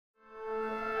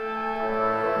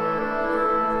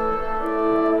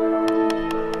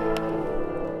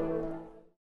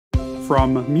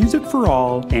from Music for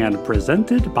All and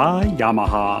presented by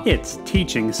Yamaha. It's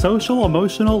Teaching Social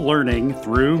Emotional Learning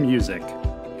Through Music,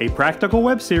 a practical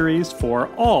web series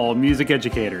for all music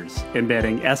educators,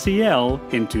 embedding SEL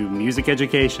into music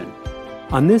education.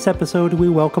 On this episode, we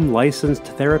welcome licensed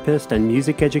therapist and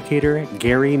music educator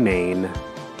Gary Mayne.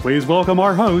 Please welcome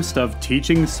our host of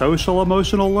Teaching Social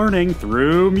Emotional Learning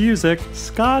Through Music,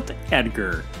 Scott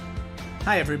Edgar.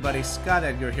 Hi everybody, Scott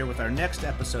Edgar here with our next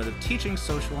episode of Teaching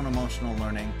Social and Emotional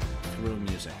Learning Through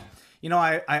Music. You know,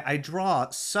 I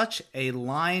draw such a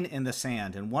line in the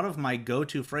sand, and one of my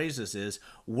go-to phrases is,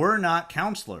 "We're not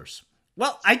counselors."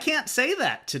 Well, I can't say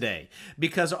that today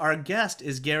because our guest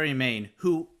is Gary Mayne,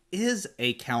 who is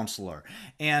a counselor,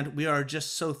 and we are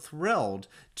just so thrilled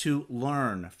to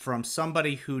learn from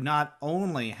somebody who not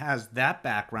only has that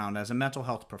background as a mental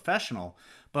health professional,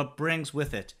 but brings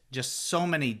with it just so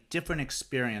many different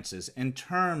experiences in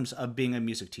terms of being a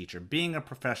music teacher, being a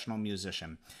professional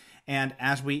musician. And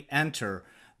as we enter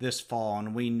this fall,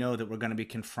 and we know that we're going to be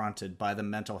confronted by the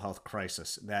mental health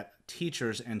crisis, that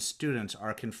teachers and students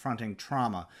are confronting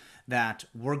trauma, that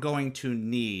we're going to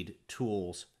need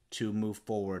tools to move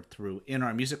forward through in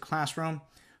our music classroom.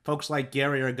 Folks like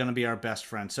Gary are going to be our best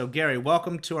friends. So Gary,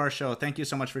 welcome to our show. Thank you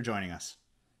so much for joining us.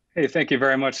 Hey, thank you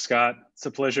very much, Scott. It's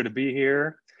a pleasure to be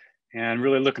here and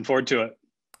really looking forward to it.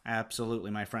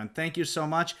 Absolutely, my friend. Thank you so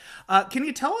much. Can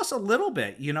you tell us a little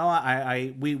bit? You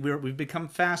know, we've become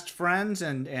fast friends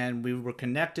and we were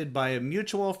connected by a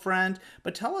mutual friend,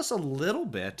 but tell us a little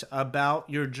bit about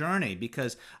your journey,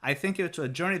 because I think it's a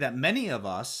journey that many of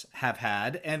us have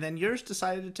had, and then yours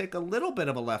decided to take a little bit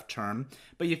of a left turn,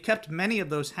 but you've kept many of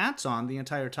those hats on the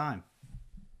entire time.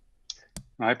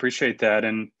 I appreciate that.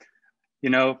 And, you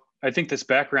know, I think this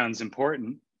background is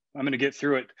important. I'm going to get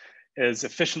through it as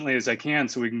efficiently as I can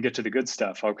so we can get to the good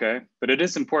stuff, okay? But it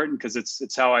is important because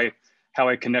it's how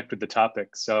I connect with the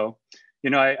topic. So, you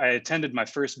know, I attended my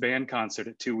first band concert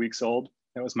at 2 weeks old.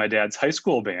 That was my dad's high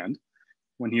school band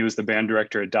when he was the band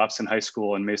director at Dobson High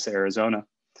School in Mesa, Arizona.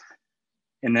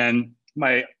 And then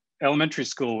my elementary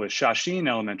school was Shawsheen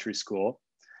Elementary School.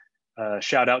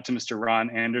 Shout out to Mr. Ron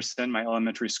Anderson, my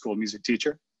elementary school music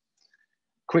teacher.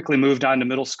 Quickly moved on to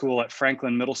middle school at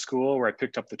Franklin Middle School, where I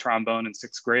picked up the trombone in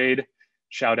 6th grade.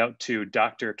 Shout out to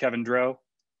Dr. Kevin Drow,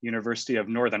 University of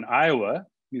Northern Iowa,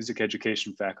 music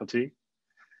education faculty.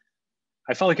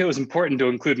 I felt like it was important to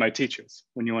include my teachers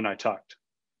when you and I talked.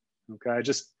 Okay,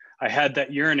 I had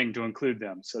that yearning to include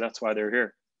them, so that's why they're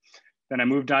here. Then I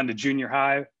moved on to junior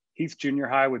high, Heath Junior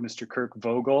High with Mr. Kirk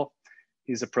Vogel.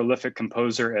 He's a prolific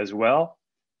composer as well,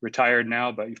 retired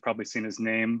now, but you've probably seen his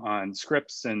name on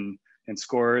scripts and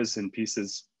scores and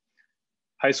pieces.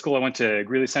 High school, I went to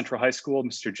Greeley Central High School,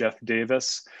 Mr. Jeff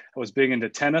Davis. I was big into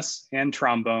tennis and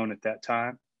trombone at that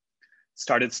time.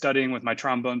 Started studying with my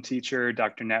trombone teacher,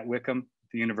 Dr. Nat Wickham, at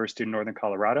the University of Northern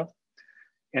Colorado.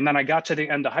 And then I got to the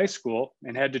end of high school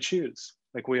and had to choose,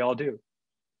 like we all do.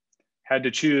 Had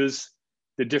to choose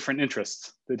the different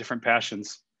interests, the different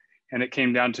passions. And it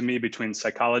came down to me between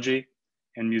psychology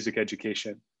and music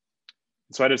education.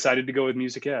 So I decided to go with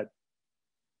music ed.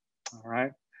 All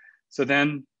right. So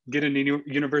then get into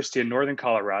University of Northern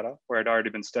Colorado, where I'd already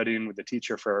been studying with the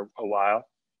teacher for a while.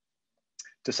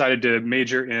 Decided to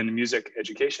major in music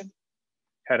education.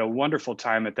 Had a wonderful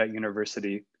time at that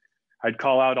university. I'd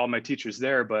call out all my teachers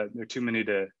there, but there are too many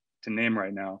to name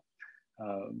right now.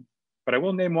 But I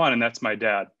will name one, and that's my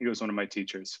dad. He was one of my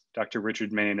teachers, Dr.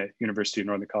 Richard Mayne at University of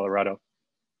Northern Colorado.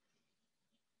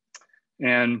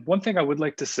 And one thing I would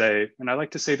like to say, and I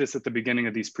like to say this at the beginning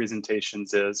of these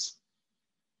presentations, is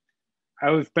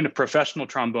I've been a professional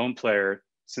trombone player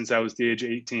since I was the age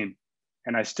of 18,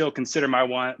 and I still consider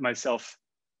myself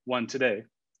one today,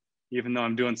 even though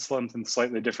I'm doing something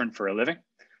slightly different for a living.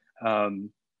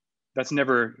 That's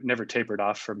never tapered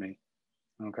off for me,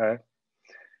 okay?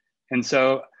 And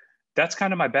so that's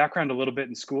kind of my background a little bit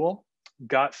in school.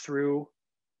 Got through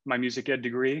my music ed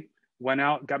degree, went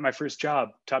out, got my first job,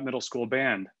 taught middle school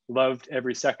band, loved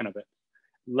every second of it.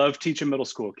 Loved teaching middle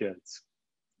school kids,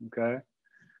 okay?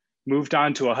 Moved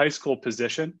on to a high school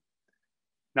position,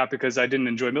 not because I didn't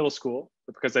enjoy middle school,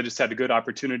 but because I just had a good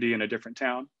opportunity in a different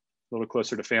town, a little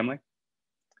closer to family.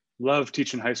 Loved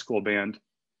teaching high school band.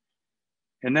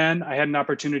 And then I had an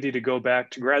opportunity to go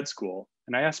back to grad school.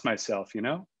 And I asked myself, you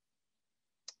know,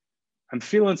 I'm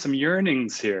feeling some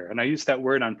yearnings here. And I use that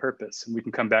word on purpose, and we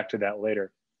can come back to that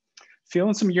later.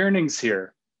 Feeling some yearnings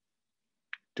here.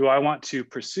 Do I want to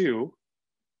pursue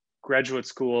graduate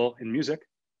school in music?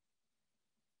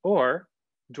 Or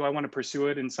do I want to pursue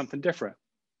it in something different?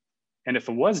 And if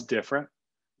it was different,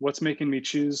 what's making me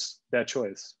choose that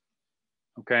choice?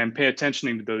 Okay, and pay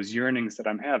attention to those yearnings that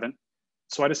I'm having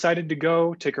So I decided to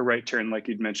go take a right turn, like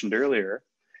you'd mentioned earlier,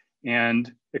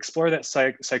 and explore that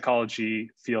psychology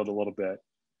field a little bit.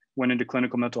 Went into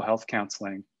clinical mental health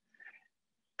counseling.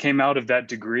 Came out of that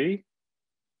degree,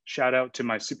 shout out to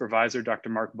my supervisor, Dr.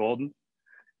 Mark Bolden.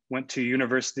 Went to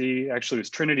university, actually it was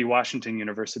Trinity Washington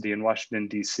University in Washington,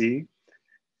 DC.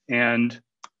 And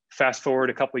fast forward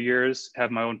a couple of years,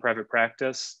 have my own private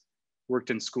practice, worked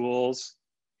in schools,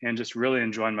 and just really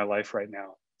enjoying my life right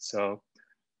now. So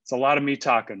it's a lot of me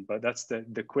talking, but that's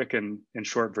the quick and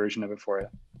short version of it for you.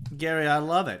 Gary, I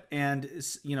love it. And,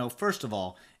 first of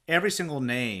all, every single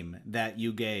name that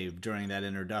you gave during that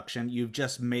introduction, you've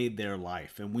just made their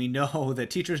life. And we know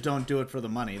that teachers don't do it for the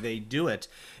money. They do it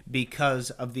because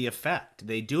of the effect.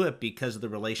 They do it because of the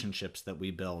relationships that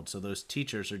we build. So those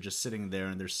teachers are just sitting there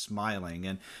and they're smiling.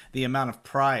 And the amount of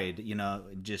pride,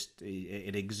 just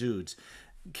it exudes.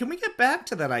 Can we get back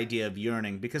to that idea of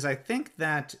yearning? Because I think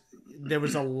that there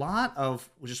was a lot of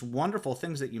just wonderful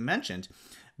things that you mentioned,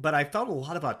 but I felt a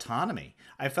lot of autonomy.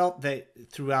 I felt that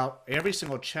throughout every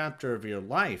single chapter of your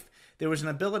life, there was an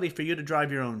ability for you to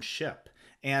drive your own ship.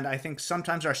 And I think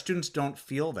sometimes our students don't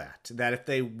feel that if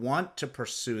they want to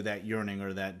pursue that yearning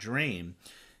or that dream,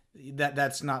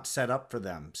 that's not set up for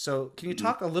them. So can you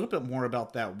talk a little bit more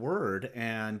about that word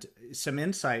and some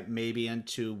insight maybe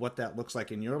into what that looks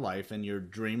like in your life and your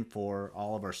dream for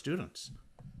all of our students?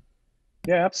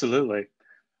 Yeah, absolutely.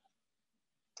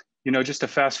 Just to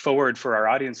fast forward for our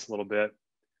audience a little bit,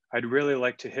 I'd really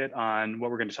like to hit on what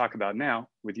we're going to talk about now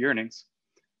with yearnings.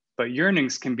 But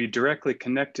yearnings can be directly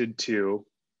connected to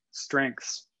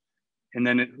strengths. And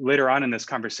then later on in this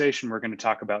conversation, we're going to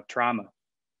talk about trauma.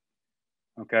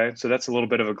 Okay, so that's a little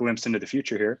bit of a glimpse into the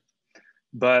future here.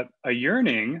 But a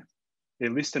yearning,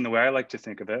 at least in the way I like to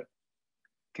think of it,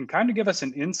 can kind of give us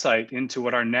an insight into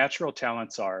what our natural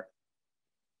talents are.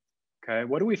 Okay,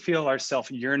 what do we feel ourselves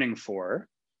yearning for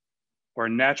or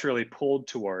naturally pulled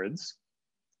towards?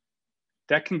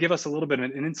 That can give us a little bit of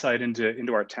an insight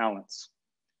into our talents.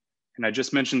 And I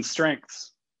just mentioned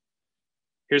strengths.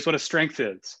 Here's what a strength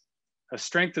is. A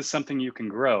strength is something you can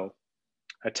grow.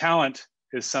 A talent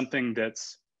is something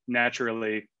that's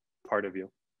naturally part of you.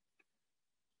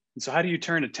 And so how do you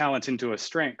turn a talent into a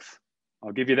strength?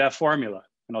 I'll give you that formula,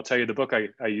 and I'll tell you the book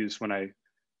I use when I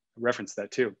reference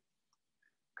that too.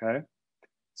 Okay,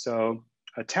 so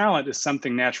a talent is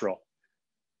something natural.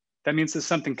 That means that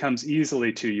something comes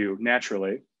easily to you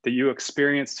naturally, that you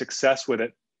experience success with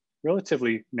it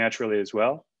relatively naturally as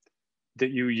well, that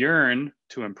you yearn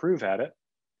to improve at it.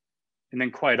 And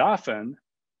then quite often,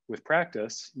 with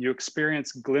practice, you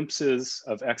experience glimpses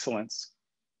of excellence.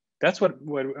 That's what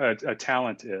a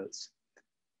talent is.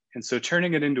 And so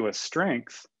turning it into a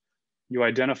strength, you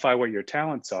identify what your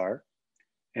talents are,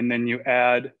 and then you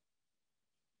add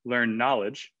learned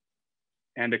knowledge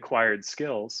and acquired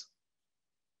skills.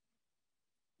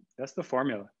 That's the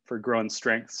formula for growing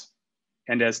strengths.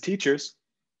 And as teachers,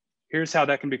 here's how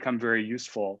that can become very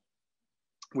useful.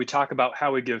 We talk about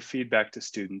how we give feedback to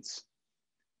students.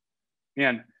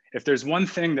 Man, if there's one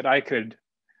thing that I could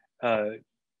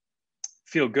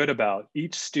feel good about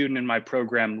each student in my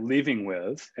program leaving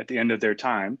with at the end of their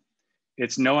time,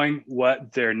 it's knowing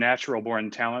what their natural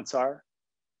born talents are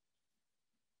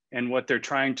and what they're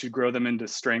trying to grow them into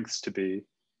strengths to be.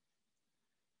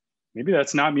 Maybe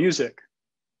that's not music.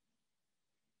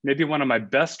 Maybe one of my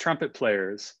best trumpet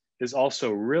players is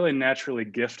also really naturally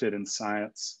gifted in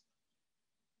science.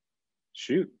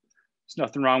 Shoot, there's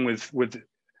nothing wrong with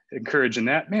encouraging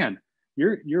that. Man,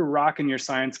 you're rocking your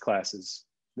science classes.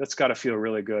 That's got to feel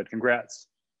really good. Congrats.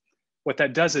 What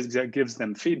that does is that gives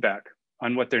them feedback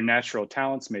on what their natural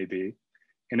talents may be.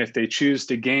 And if they choose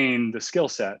to gain the skill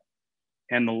set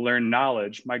and the learned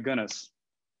knowledge, my goodness,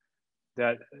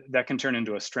 that can turn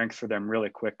into a strength for them really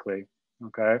quickly.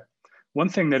 Okay. One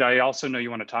thing that I also know you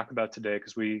want to talk about today,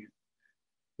 because we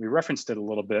referenced it a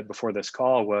little bit before this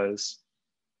call, was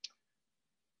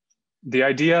the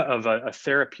idea of a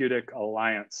therapeutic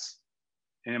alliance.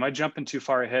 And am I jumping too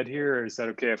far ahead here, or is that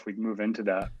okay if we move into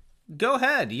that? Go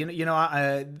ahead.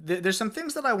 There's some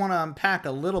things that I want to unpack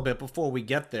a little bit before we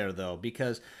get there, though,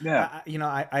 because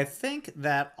I think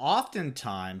that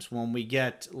oftentimes when we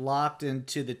get locked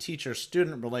into the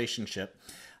teacher-student relationship,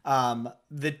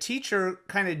 the teacher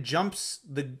kind of jumps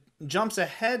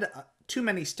ahead too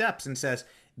many steps and says,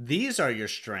 these are your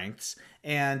strengths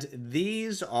and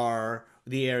these are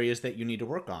the areas that you need to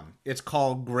work on. It's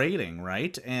called grading,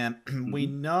 right? And we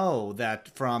know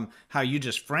that from how you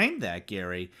just framed that,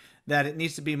 Gary, that it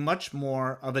needs to be much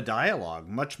more of a dialogue,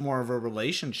 much more of a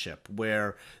relationship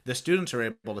where the students are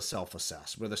able to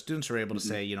self-assess, where the students are able to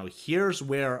Mm-hmm. say, here's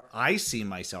where I see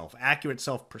myself, accurate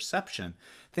self-perception,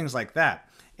 things like that.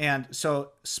 And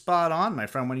so spot on, my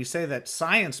friend, when you say that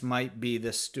science might be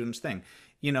this student's thing.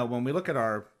 When we look at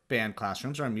our band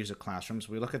classrooms, our music classrooms,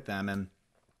 we look at them and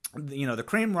the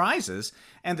cream rises,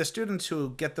 and the students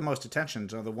who get the most attention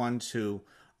are the ones who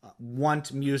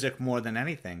want music more than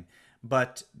anything.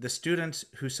 But the students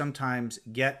who sometimes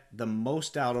get the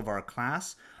most out of our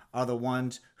class are the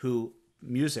ones who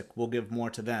music will give more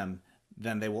to them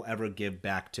than they will ever give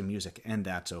back to music, and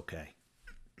that's okay.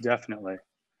 Definitely.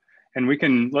 And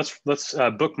let's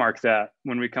bookmark that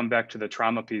when we come back to the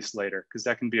trauma piece later, because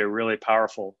that can be a really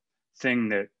powerful thing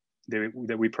that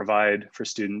we provide for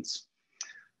students.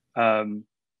 One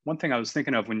thing I was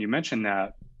thinking of when you mentioned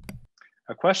that,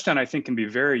 a question I think can be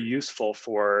very useful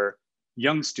for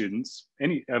young students,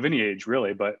 of any age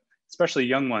really, but especially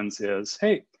young ones is,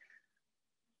 hey,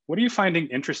 what are you finding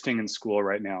interesting in school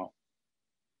right now?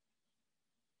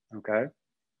 Okay.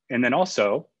 And then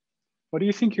also, what do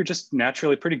you think you're just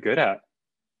naturally pretty good at?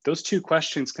 Those two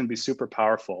questions can be super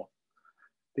powerful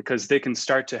because they can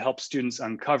start to help students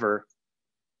uncover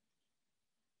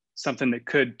something that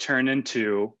could turn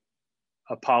into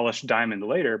a polished diamond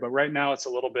later, but right now it's a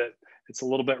little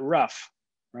bit rough,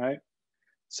 right?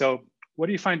 So what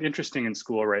do you find interesting in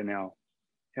school right now?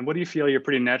 And what do you feel you're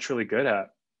pretty naturally good at?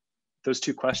 Those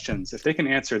two questions, if they can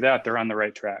answer that, they're on the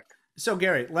right track. So,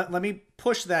 Gary, let me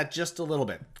push that just a little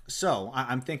bit. So,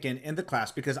 I'm thinking in the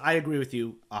class, because I agree with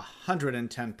you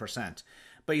 110%.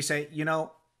 But you say,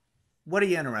 what are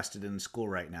you interested in school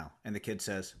right now? And the kid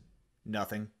says,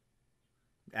 nothing,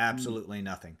 absolutely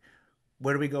nothing.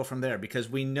 Where do we go from there?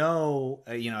 Because we know,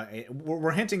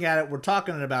 we're hinting at it, we're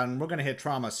talking about it, and we're going to hit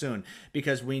trauma soon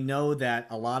because we know that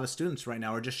a lot of students right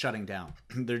now are just shutting down.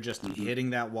 They're just hitting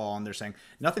that wall and they're saying,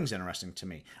 nothing's interesting to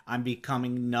me. I'm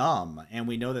becoming numb. And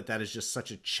we know that that is just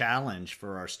such a challenge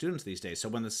for our students these days. So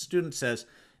when the student says,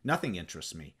 nothing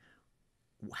interests me,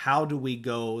 how do we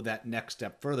go that next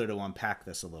step further to unpack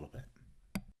this a little bit?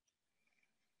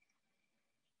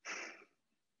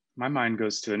 My mind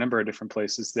goes to a number of different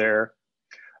places there.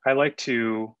 I like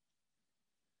to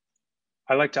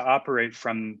operate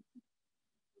from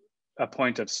a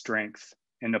point of strength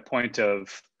and a point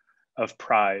of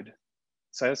pride.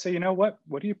 So I say, what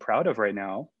are you proud of right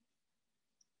now?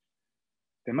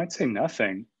 They might say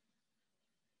nothing.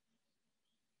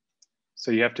 So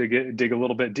you have to dig a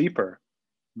little bit deeper,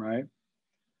 right?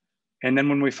 And then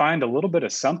when we find a little bit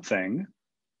of something,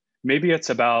 maybe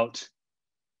it's about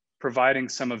providing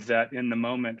some of that in the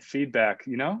moment feedback.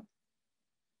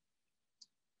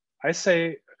 I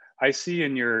see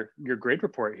in your grade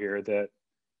report here that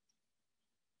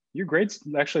your grade's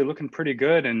actually looking pretty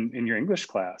good in your English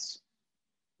class.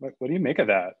 What do you make of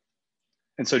that?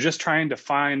 And so just trying to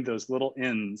find those little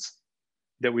ins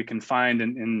that we can find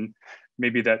in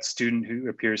maybe that student who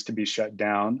appears to be shut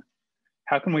down.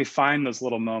 How can we find those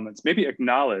little moments? Maybe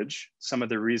acknowledge some of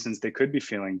the reasons they could be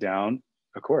feeling down,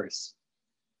 of course.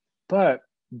 But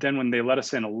then when they let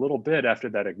us in a little bit after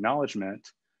that acknowledgement,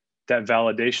 that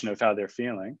validation of how they're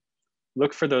feeling,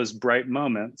 look for those bright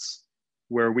moments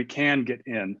where we can get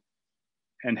in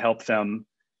and help them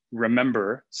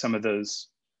remember some of those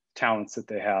talents that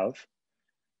they have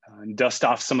and dust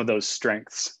off some of those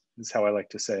strengths is how I like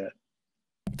to say it.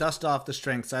 Dust off the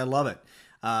strengths. I love it.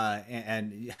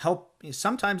 And help.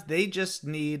 Sometimes they just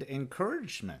need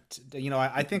encouragement.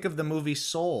 I think of the movie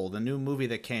Soul, the new movie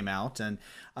that came out, and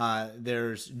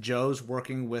there's Joe's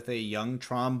working with a young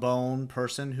trombone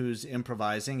person who's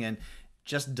improvising, and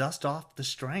just dust off the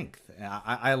strength.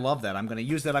 I love that. I'm going to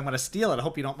use that. I'm going to steal it. I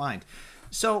hope you don't mind.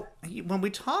 So when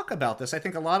we talk about this, I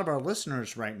think a lot of our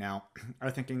listeners right now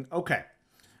are thinking, okay,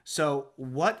 so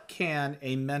what can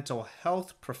a mental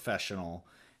health professional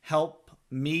help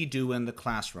me do in the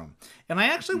classroom? And I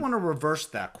actually want to reverse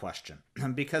that question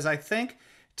because I think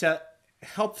to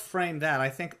help frame that, I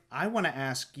think I want to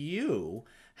ask you,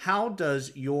 how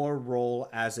does your role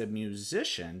as a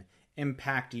musician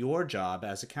impact your job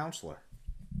as a counselor?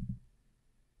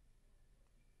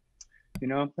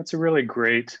 That's a really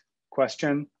great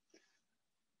question.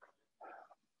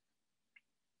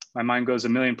 My mind goes a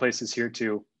million places here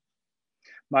too.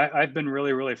 I've been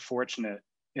really, really fortunate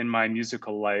in my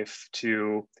musical life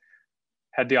to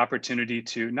had the opportunity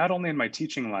to, not only in my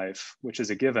teaching life, which is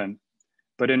a given,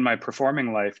 but in my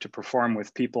performing life to perform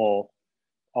with people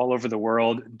all over the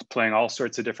world, playing all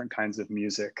sorts of different kinds of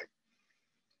music.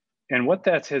 And what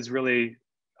that has really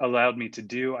allowed me to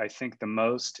do, I think the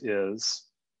most is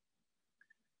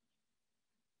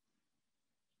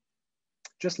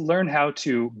just learn how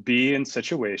to be in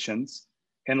situations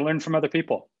and learn from other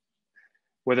people,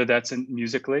 whether that's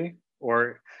musically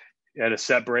or at a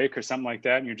set break or something like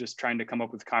that, and you're just trying to come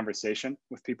up with conversation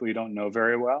with people you don't know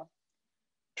very well,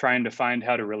 trying to find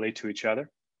how to relate to each other.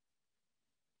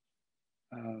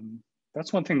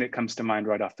 That's one thing that comes to mind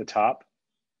right off the top.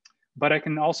 But I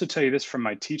can also tell you this from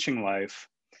my teaching life.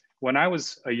 When I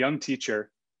was a young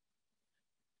teacher,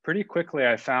 pretty quickly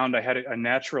I found I had a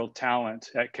natural talent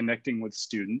at connecting with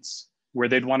students where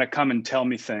they'd want to come and tell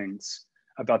me things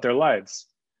about their lives.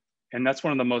 And that's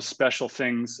one of the most special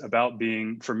things about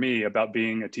being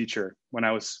a teacher when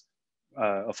I was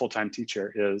a full-time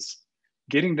teacher, is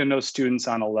getting to know students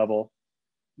on a level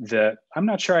that I'm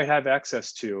not sure I have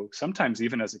access to, sometimes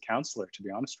even as a counselor, to be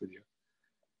honest with you.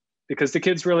 Because the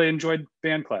kids really enjoyed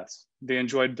band class. They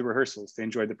enjoyed the rehearsals. They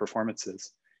enjoyed the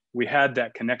performances. We had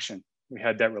that connection. We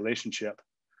had that relationship.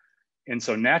 And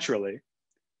so naturally,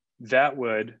 that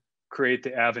would create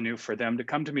the avenue for them to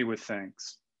come to me with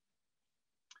things.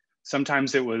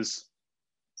 Sometimes it was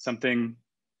something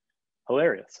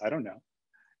hilarious. I don't know,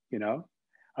 you know.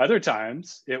 Other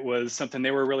times it was something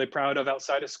they were really proud of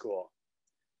outside of school.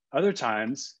 Other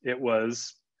times it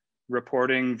was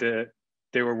reporting that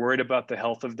they were worried about the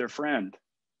health of their friend.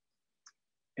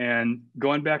 And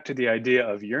going back to the idea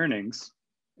of yearnings,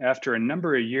 after a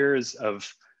number of years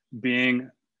of being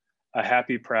a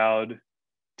happy, proud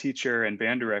teacher and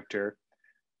band director,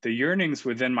 the yearnings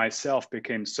within myself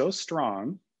became so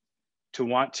strong to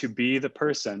want to be the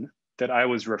person that I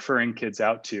was referring kids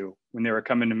out to when they were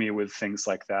coming to me with things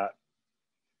like that.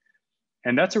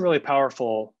 And that's a really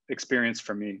powerful experience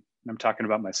for me. I'm talking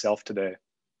about myself today.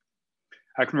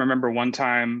 I can remember one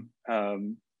time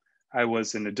I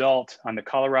was an adult on the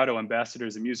Colorado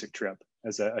Ambassadors of Music trip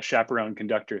as a chaperone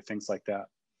conductor, things like that.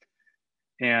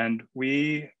 And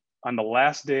on the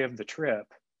last day of the trip,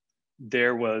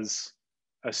 there was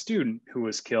a student who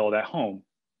was killed at home.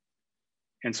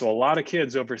 And so a lot of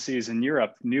kids overseas in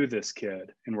Europe knew this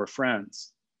kid and were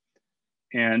friends.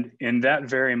 And in that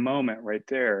very moment right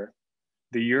there,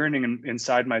 the yearning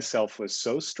inside myself was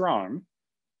so strong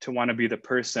to want to be the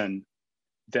person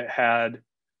that had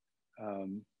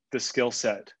the skill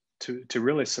set to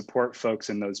really support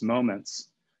folks in those moments.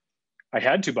 I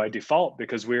had to by default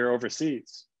because we were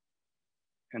overseas.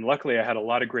 And luckily I had a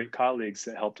lot of great colleagues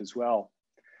that helped as well.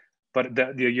 But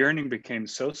the yearning became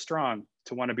so strong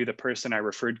to want to be the person I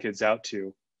referred kids out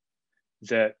to,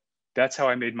 that's how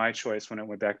I made my choice when I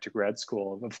went back to grad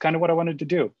school of kind of what I wanted to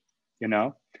do, you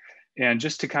know? And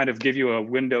just to kind of give you a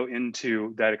window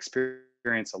into that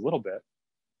experience a little bit,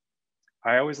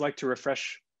 I always like to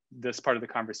refresh this part of the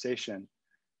conversation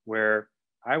where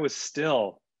I was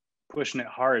still pushing it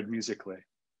hard musically.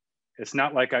 It's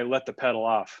not like I let the pedal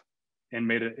off and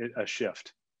made a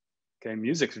shift. Okay,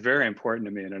 music's very important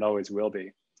to me and it always will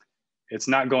be. It's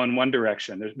not going one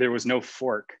direction. There was no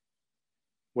fork.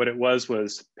 What it was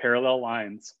parallel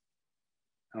lines.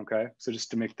 Okay, so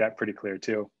just to make that pretty clear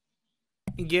too.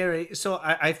 Gary, so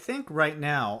I think right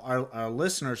now our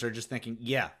listeners are just thinking,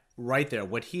 yeah, right there,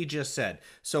 what he just said.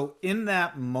 So in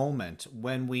that moment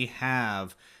when we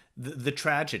have the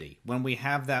tragedy, when we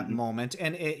have that moment,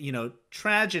 and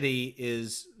tragedy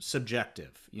is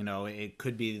subjective. It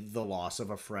could be the loss of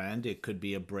a friend, it could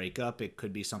be a breakup, it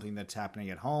could be something that's happening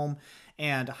at home,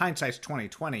 and hindsight's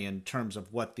 20/20 in terms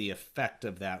of what the effect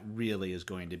of that really is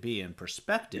going to be in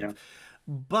perspective. Yeah.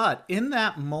 But in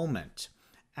that moment,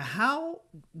 how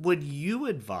would you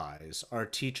advise our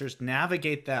teachers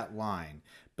navigate that line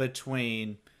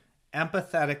between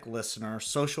empathetic listener,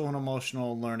 social and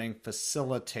emotional learning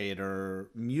facilitator,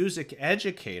 music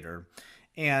educator,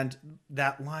 and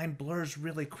that line blurs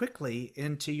really quickly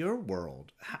into your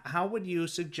world? How would you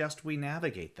suggest we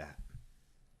navigate that?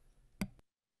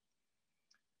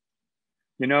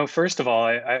 First of all,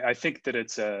 I think that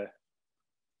it's a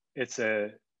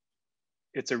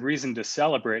reason to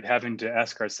celebrate having to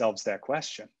ask ourselves that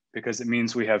question, because it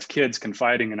means we have kids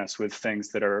confiding in us with things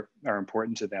that are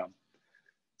important to them.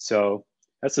 So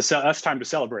that's time to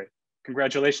celebrate.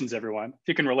 Congratulations, everyone. If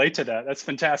you can relate to that, that's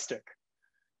fantastic.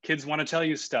 Kids want to tell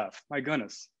you stuff. My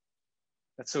goodness,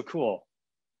 that's so cool.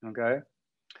 Okay.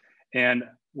 And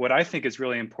what I think is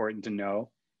really important to know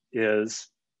is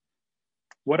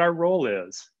what our role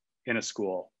is in a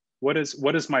school. What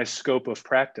is my scope of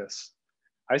practice?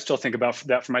 I still think about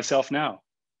that for myself now.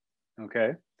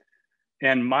 Okay.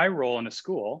 And my role in a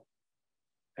school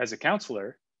as a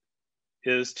counselor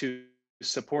is to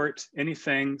support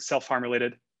anything self-harm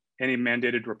related, any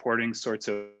mandated reporting sorts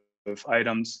of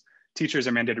items. Teachers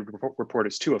are mandated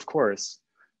reporters too, of course,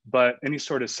 but any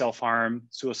sort of self-harm,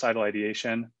 suicidal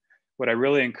ideation, what I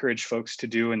really encourage folks to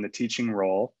do in the teaching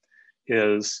role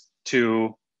is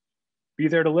to be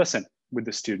there to listen with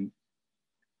the student.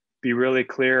 Be really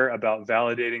clear about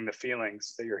validating the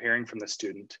feelings that you're hearing from the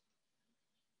student.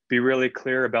 Be really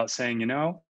clear about saying, you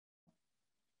know,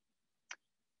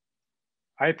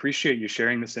 I appreciate you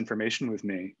sharing this information with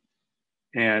me,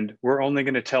 and we're only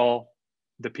going to tell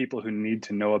the people who need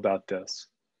to know about this.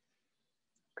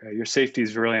 Okay, your safety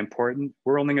is really important.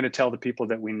 We're only going to tell the people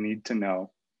that we need to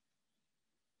know.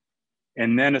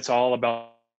 And then it's all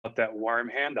about that warm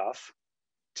handoff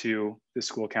to the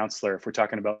school counselor, if we're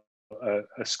talking about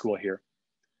a school here.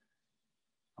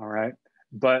 All right.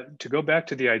 But to go back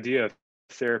to the idea of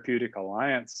therapeutic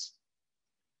alliance,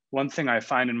 one thing I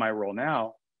find in my role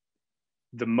now,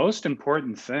 the most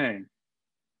important thing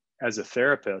as a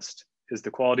therapist is the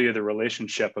quality of the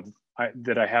relationship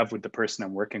that I have with the person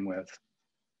I'm working with.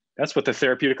 That's what the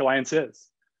therapeutic alliance is.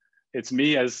 It's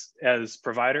me as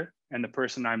provider and the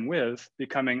person I'm with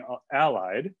becoming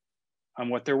allied on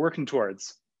what they're working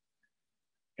towards.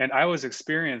 And I was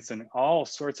experiencing all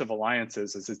sorts of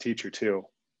alliances as a teacher too.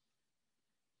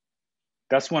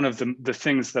 That's one of the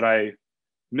things that I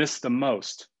miss the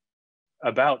most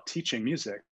about teaching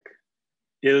music,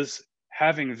 is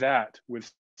having that with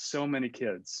so many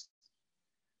kids.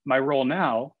 My role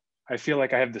now, I feel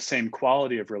like I have the same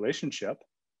quality of relationship,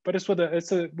 but it's with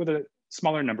a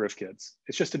smaller number of kids.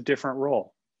 It's just a different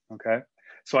role, okay?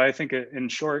 So I think in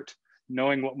short,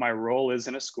 knowing what my role is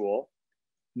in a school,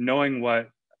 knowing what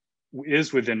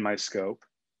is within my scope,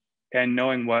 and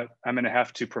knowing what I'm gonna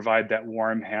have to provide that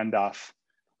warm handoff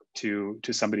to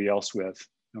somebody else with,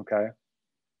 okay?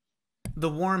 The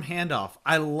warm handoff.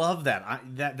 I love that.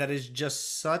 That is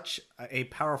just such a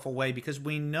powerful way, because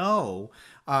we know,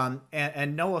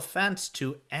 and no offense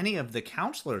to any of the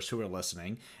counselors who are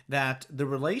listening, that the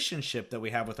relationship that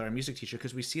we have with our music teacher,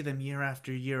 because we see them year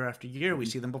after year after year, we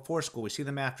see them before school, we see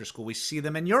them after school, we see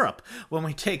them in Europe when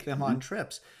we take them on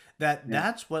trips.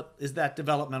 That's what is that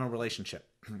developmental relationship.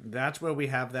 That's where we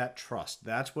have that trust.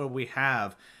 That's where we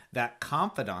have that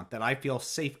confidant that I feel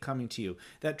safe coming to you,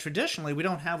 that traditionally we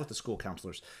don't have with the school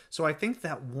counselors. So I think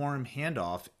that warm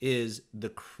handoff is the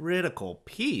critical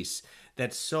piece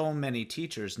that so many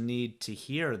teachers need to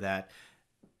hear, that,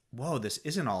 whoa, this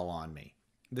isn't all on me.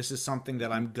 This is something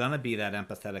that I'm going to be that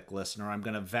empathetic listener. I'm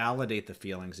going to validate the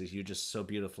feelings, as you just so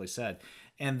beautifully said.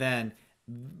 And then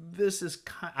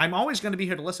I'm always going to be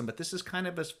here to listen, but this is kind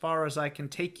of as far as I can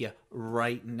take you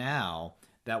right now,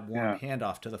 that warm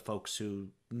handoff to the folks who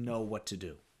know what to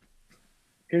do.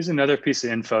 Here's another piece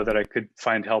of info that I could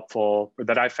find helpful, or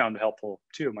that I found helpful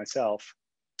too myself,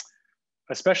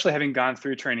 especially having gone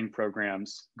through training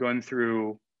programs, going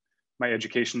through my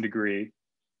education degree,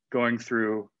 going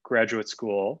through graduate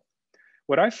school.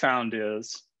 What I found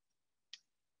is,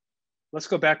 let's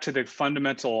go back to the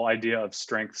fundamental idea of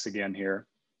strengths again here.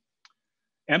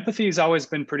 Empathy has always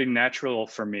been pretty natural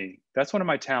for me. That's one of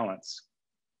my talents.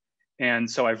 And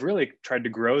so I've really tried to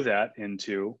grow that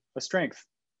into a strength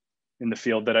in the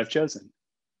field that I've chosen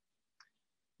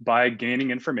by gaining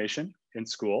information in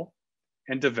school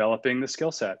and developing the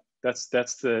skill set. That's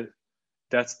the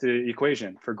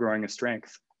equation for growing a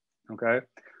strength, okay?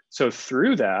 So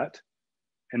through that,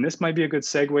 and this might be a good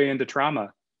segue into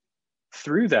trauma,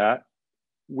 through that,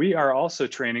 we are also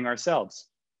training ourselves,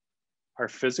 our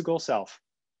physical self.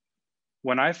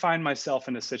 When I find myself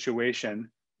in a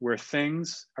situation where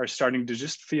things are starting to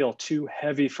just feel too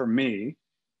heavy for me,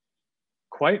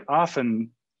 quite often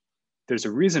there's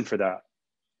a reason for that.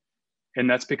 And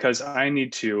that's because I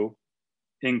need to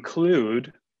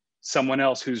include someone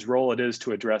else whose role it is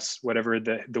to address whatever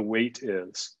the weight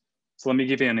is. So let me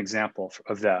give you an example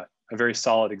of that, a very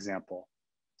solid example.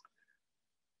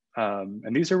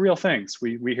 And these are real things.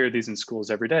 We hear these in schools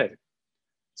every day.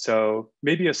 So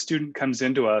maybe a student comes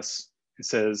into us and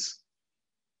says,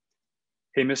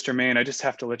 "Hey, Mr. Mayne, I just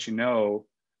have to let you know,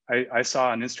 I saw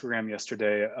on Instagram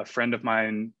yesterday, a friend of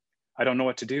mine, I don't know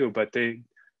what to do, but they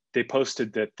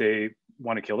posted that they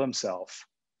want to kill themselves."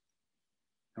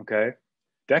 Okay,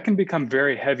 that can become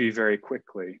very heavy very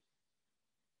quickly.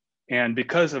 And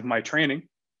because of my training,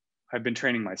 I've been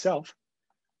training myself,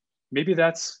 maybe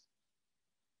that's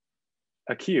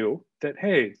a cue that,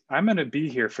 hey, I'm going to be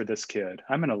here for this kid.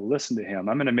 I'm going to listen to him.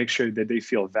 I'm going to make sure that they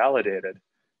feel validated.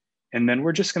 And then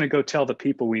we're just going to go tell the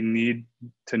people we need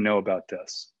to know about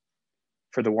this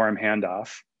for the warm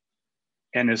handoff.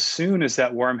 And as soon as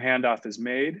that warm handoff is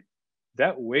made,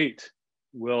 that weight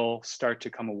will start to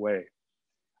come away.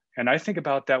 And I think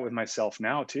about that with myself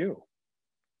now too.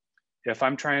 If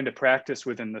I'm trying to practice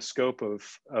within the scope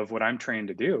of what I'm trained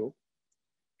to do,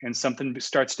 and something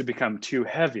starts to become too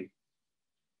heavy,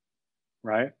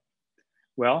 right?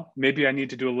 Well, maybe I need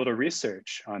to do a little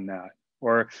research on that.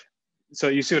 Or, so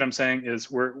you see what I'm saying is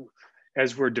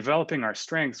as we're developing our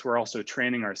strengths, we're also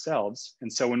training ourselves.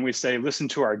 And so when we say, listen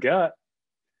to our gut,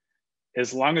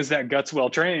 as long as that gut's well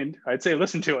trained, I'd say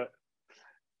listen to it.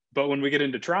 But when we get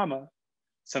into trauma,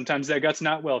 sometimes that gut's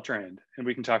not well trained, and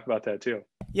we can talk about that too.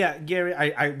 Yeah, Gary,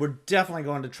 we're definitely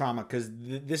going to trauma because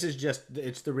this is just,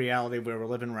 it's the reality where we're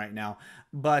living right now.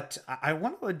 But I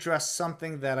want to address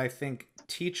something that I think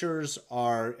teachers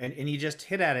are, and you just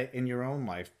hit at it in your own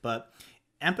life, but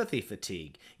empathy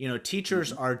fatigue. You know,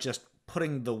 teachers are just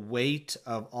putting the weight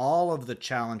of all of the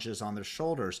challenges on their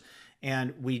shoulders.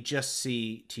 And we just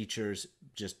see teachers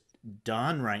just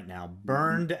done right now,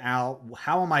 burned out.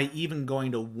 How am I even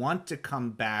going to want to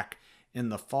come back in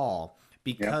the fall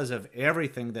because of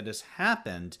everything that has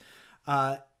happened?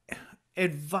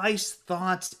 Advice,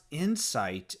 thoughts,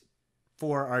 insight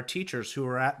for our teachers who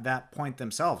are at that point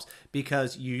themselves,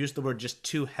 because you use the word just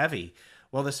too heavy.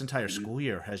 Well, this entire school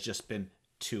year has just been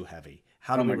too heavy.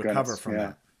 How do we recover from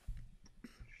that?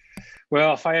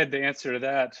 Well, if I had the answer to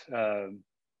that,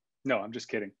 no, I'm just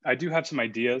kidding. I do have some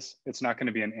ideas. It's not going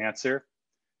to be an answer.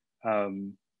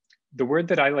 The word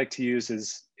that I like to use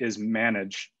is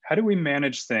manage. How do we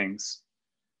manage things?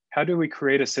 How do we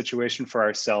create a situation for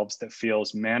ourselves that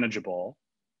feels manageable?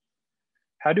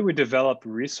 How do we develop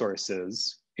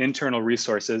resources, internal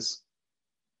resources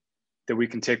that we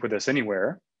can take with us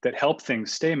anywhere that help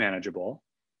things stay manageable?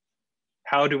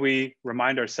 How do we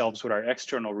remind ourselves what our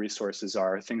external resources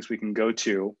are, things we can go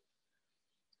to?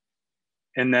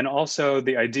 And then also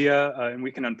the idea, and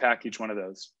we can unpack each one of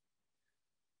those.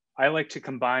 I like to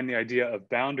combine the idea of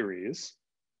boundaries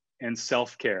and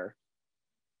self-care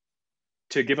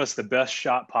to give us the best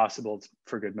shot possible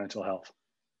for good mental health,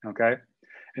 okay?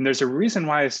 And there's a reason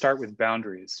why I start with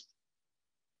boundaries.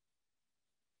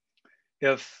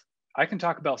 If I can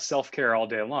talk about self-care all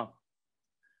day long,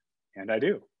 and I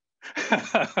do,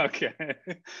 okay.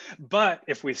 But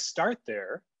if we start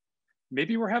there,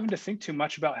 maybe we're having to think too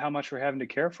much about how much we're having to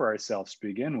care for ourselves to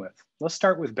begin with. Let's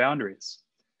start with boundaries.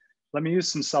 Let me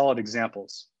use some solid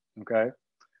examples, okay?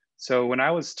 So when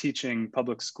I was teaching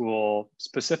public school,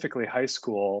 specifically high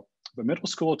school, but middle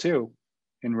school too,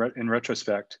 in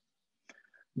retrospect,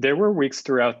 there were weeks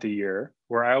throughout the year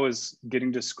where I was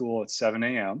getting to school at 7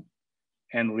 a.m.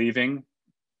 and leaving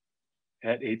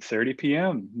at 8:30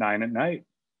 p.m., 9 at night.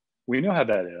 We know how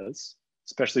that is,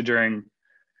 especially during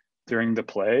the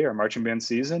play or marching band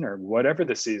season or whatever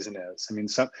the season is. I mean,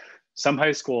 some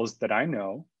high schools that I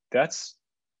know, that's,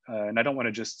 and I don't want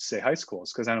to just say high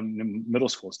schools because I'm in middle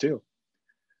schools too,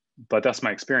 but that's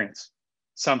my experience.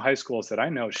 Some high schools that I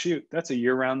know, shoot, that's a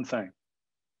year-round thing,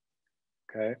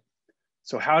 okay?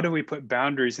 So how do we put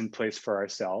boundaries in place for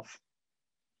ourselves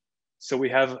so we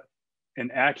have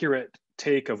an accurate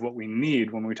take of what we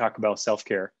need when we talk about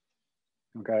self-care,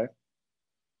 okay?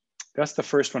 That's the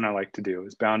first one I like to do,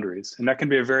 is boundaries. And that can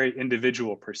be a very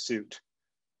individual pursuit,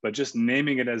 but just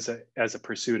naming it as a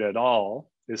pursuit at all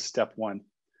is step one.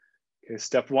 Okay,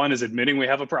 step one is admitting we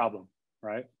have a problem,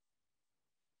 right?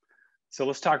 So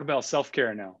let's talk about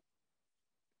self-care now.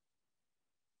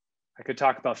 I could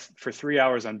talk about for 3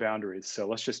 hours on boundaries. So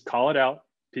let's just call it out.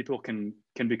 People can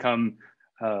become,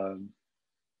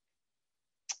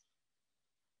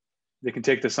 they can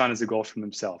take this on as a goal for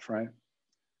themselves, right?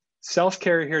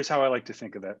 Self-care, here's how I like to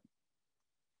think of it.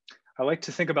 I like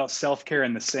to think about self-care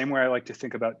in the same way I like to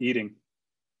think about eating.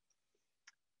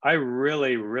 I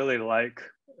really, really like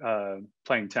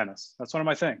playing tennis. That's one of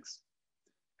my things.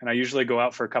 And I usually go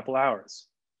out for a couple hours,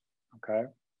 okay?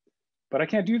 But I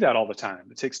can't do that all the time.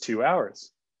 It takes 2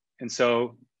 hours. And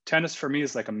so tennis for me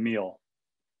is like a meal.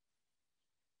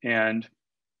 And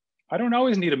I don't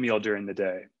always need a meal during the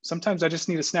day. Sometimes I just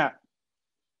need a snack.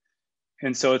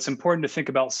 And so it's important to think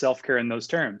about self-care in those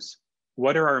terms.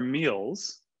 What are our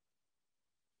meals?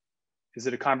 Is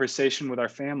it a conversation with our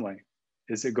family?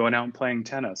 Is it going out and playing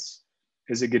tennis?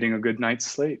 Is it getting a good night's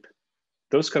sleep?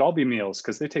 Those could all be meals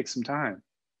because they take some time.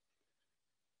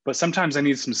 But sometimes I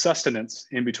need some sustenance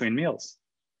in between meals.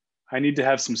 I need to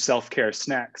have some self-care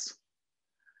snacks.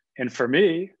 And for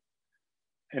me,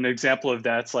 an example of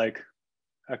that's like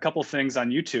a couple things on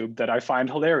YouTube that I find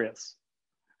hilarious.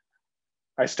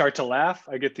 I start to laugh,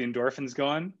 I get the endorphins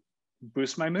going,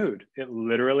 boost my mood. It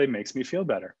literally makes me feel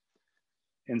better.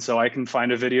 And so I can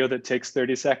find a video that takes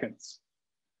 30 seconds,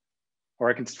 or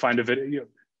I can find a video.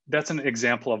 That's an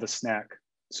example of a snack.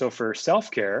 So for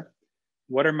self-care,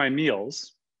 what are my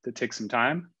meals that take some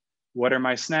time? What are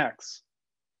my snacks?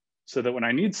 So that when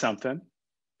I need something,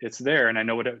 it's there and I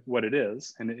know what it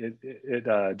is, and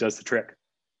it does the trick.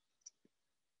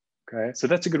 Okay, so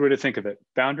that's a good way to think of it.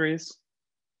 Boundaries,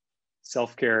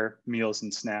 self-care, meals,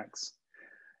 and snacks.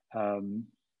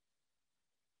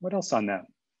 What else on that?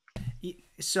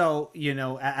 So,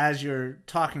 as you're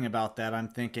talking about that, I'm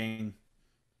thinking,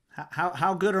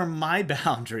 how good are my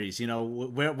boundaries?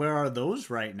 Where are those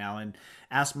right now? And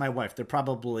ask my wife. They're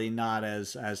probably not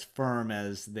as firm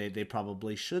as they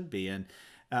probably should be. And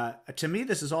to me,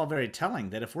 this is all very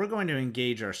telling that if we're going to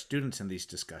engage our students in these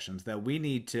discussions, that we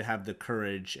need to have the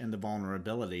courage and the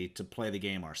vulnerability to play the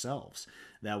game ourselves.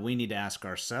 That we need to ask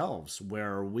ourselves,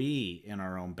 where are we in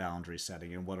our own boundary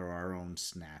setting, and what are our own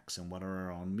snacks, and what are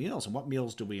our own meals, and what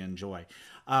meals do we enjoy?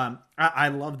 I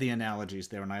love the analogies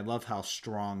there, and I love how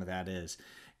strong that is.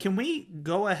 Can we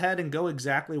go ahead and go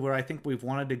exactly where I think we've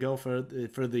wanted to go for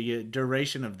the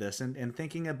duration of this, and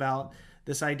thinking about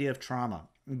this idea of trauma?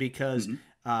 Because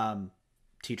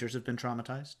teachers have been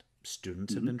traumatized,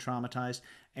 students have been traumatized,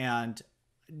 and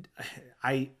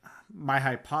my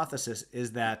hypothesis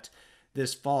is that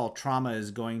this fall, trauma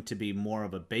is going to be more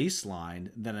of a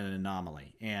baseline than an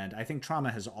anomaly. And I think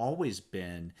trauma has always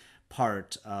been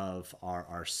part of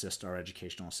our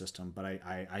educational system, but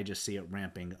I just see it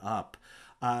ramping up.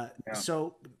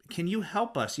 So can you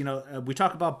help us? We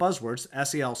talk about buzzwords.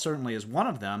 SEL certainly is one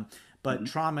of them, but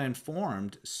trauma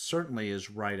informed certainly is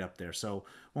right up there. So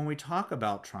when we talk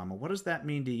about trauma, what does that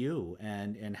mean to you?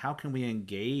 And how can we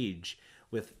engage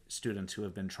with students who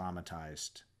have been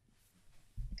traumatized?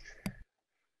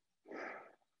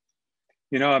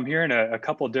 I'm hearing a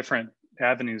couple different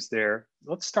avenues there.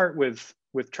 Let's start with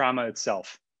trauma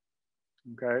itself,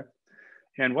 okay?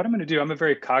 And what I'm going to do, I'm a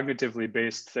very cognitively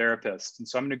based therapist, and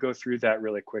so I'm going to go through that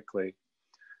really quickly.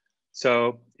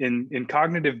 So in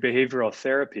cognitive behavioral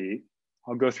therapy,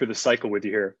 I'll go through the cycle with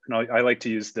you here, and I like to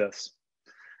use this.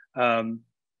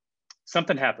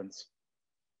 Something happens.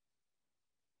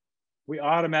 We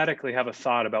automatically have a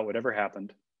thought about whatever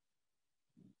happened.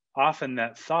 Often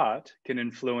that thought can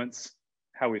influence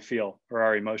how we feel or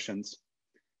our emotions.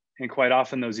 And quite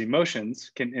often those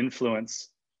emotions can influence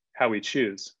how we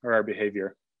choose or our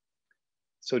behavior.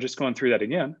 So just going through that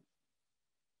again,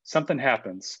 something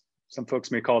happens. Some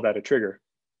folks may call that a trigger.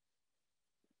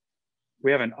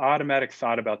 We have an automatic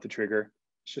thought about the trigger.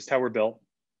 It's just how we're built.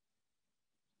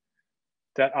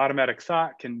 That automatic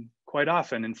thought can quite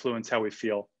often influence how we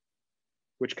feel,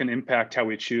 which can impact how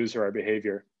we choose or our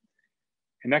behavior.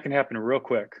 And that can happen real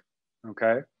quick,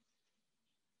 okay?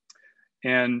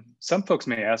 And some folks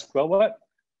may ask, well, what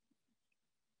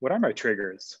are my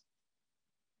triggers?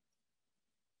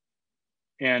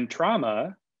 And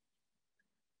trauma,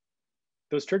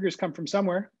 those triggers come from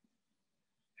somewhere.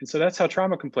 And so that's how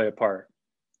trauma can play a part.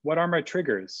 What are my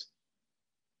triggers?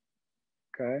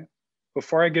 Okay.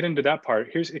 Before I get into that part,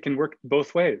 it can work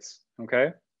both ways,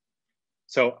 okay?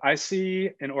 So I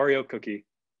see an Oreo cookie.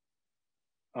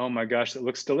 Oh my gosh, it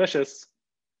looks delicious.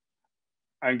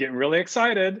 I'm getting really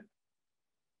excited.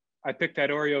 I pick that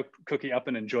Oreo cookie up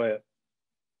and enjoy it.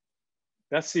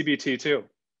 That's CBT too.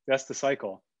 That's the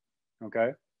cycle,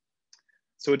 okay?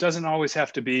 So it doesn't always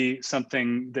have to be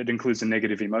something that includes a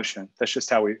negative emotion. That's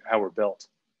just how we're built,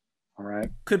 all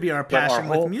right? Could be our passion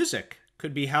with music.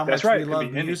 Could be how much we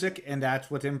love music, and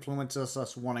that's what influences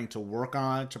us wanting to work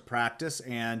on, to practice,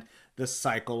 and the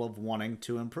cycle of wanting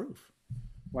to improve.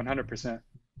 100%.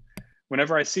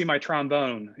 Whenever I see my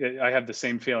trombone, I have the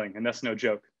same feeling, and that's no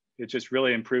joke. It just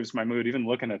really improves my mood, even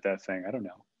looking at that thing. I don't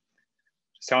know.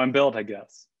 Just how I'm built, I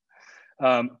guess.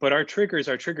 But our triggers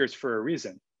are triggers for a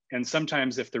reason. And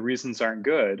sometimes if the reasons aren't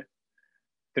good,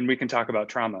 then we can talk about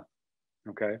trauma,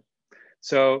 okay?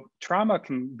 So trauma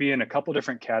can be in a couple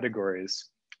different categories.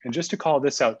 And just to call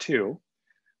this out too,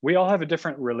 we all have a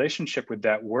different relationship with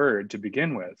that word to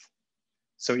begin with.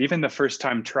 So even the first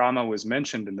time trauma was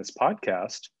mentioned in this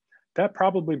podcast, that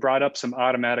probably brought up some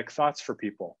automatic thoughts for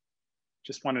people.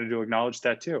 Just wanted to acknowledge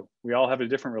that too. We all have a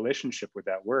different relationship with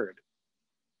that word.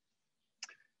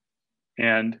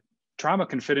 And trauma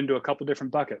can fit into a couple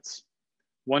different buckets.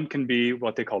 One can be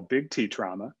what they call big T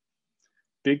trauma.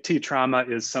 Big T trauma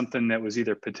is something that was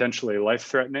either potentially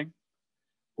life-threatening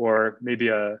or maybe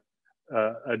a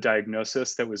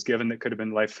diagnosis that was given that could have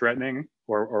been life-threatening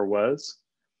or was,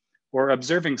 or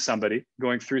observing somebody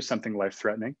going through something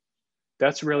life-threatening.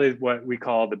 That's really what we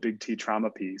call the big T trauma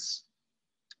piece,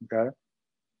 okay?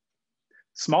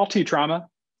 Small T trauma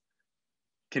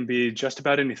can be just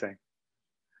about anything.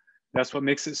 That's what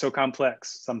makes it so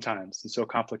complex sometimes and so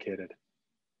complicated.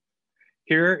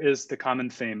 Here is the common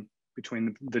theme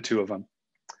between the two of them.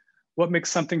 What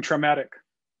makes something traumatic?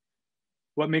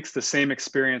 What makes the same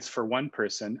experience for one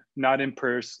person not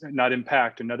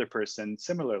impact another person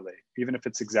similarly, even if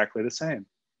it's exactly the same?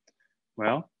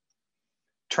 Well,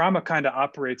 trauma kind of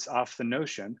operates off the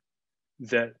notion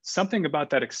that something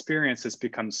about that experience has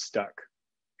become stuck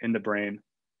in the brain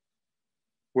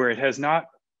where it has not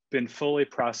been fully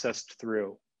processed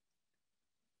through.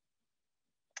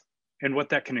 And what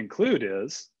that can include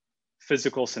is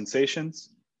physical sensations,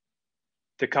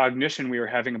 the cognition we were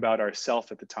having about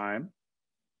ourself at the time,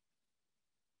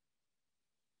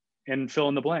 and fill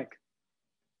in the blank.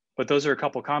 But those are a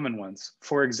couple common ones.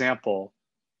 For example,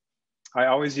 I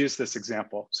always use this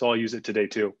example, so I'll use it today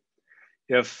too.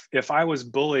 If I was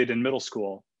bullied in middle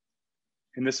school,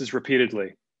 and this is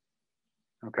repeatedly,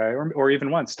 okay, or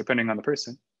even once, depending on the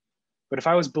person. But if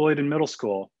I was bullied in middle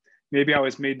school, maybe I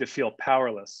was made to feel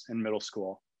powerless in middle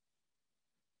school,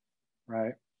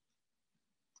 right?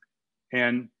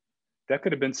 And that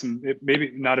could have been it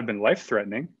maybe not have been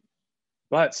life-threatening,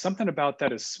 but something about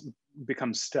that has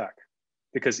become stuck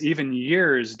because even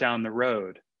years down the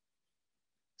road,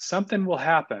 something will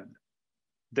happen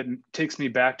that takes me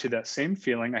back to that same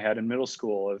feeling I had in middle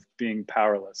school of being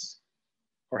powerless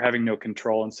or having no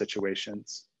control in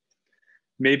situations.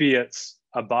 Maybe it's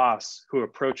a boss who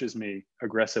approaches me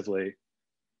aggressively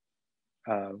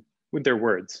with their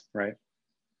words, right?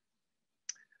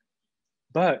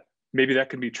 But maybe that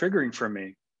could be triggering for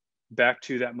me back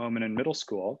to that moment in middle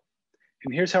school.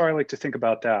 And here's how I like to think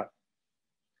about that.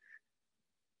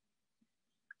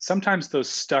 Sometimes those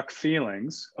stuck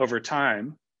feelings over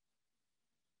time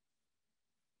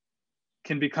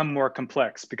can become more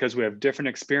complex because we have different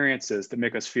experiences that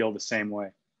make us feel the same way.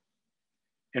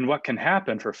 And what can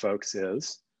happen for folks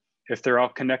is, if they're all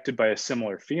connected by a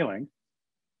similar feeling,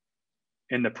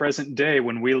 in the present day,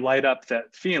 when we light up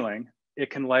that feeling, it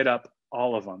can light up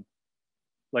all of them,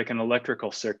 like an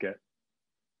electrical circuit.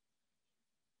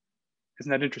 Isn't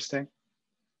that interesting?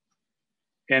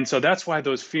 And so that's why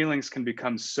those feelings can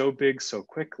become so big so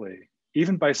quickly,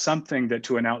 even by something that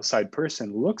to an outside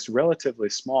person looks relatively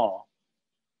small.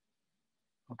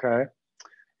 Okay.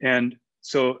 And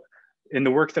so in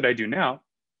the work that I do now,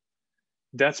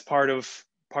 that's part of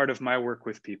my work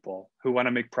with people who want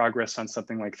to make progress on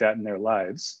something like that in their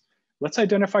lives. Let's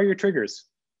identify your triggers.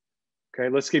 Okay,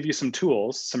 let's give you some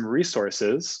tools, some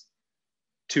resources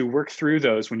to work through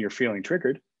those when you're feeling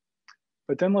triggered.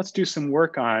 But then let's do some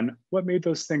work on what made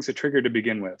those things a trigger to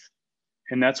begin with.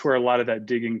 And that's where a lot of that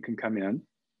digging can come in. And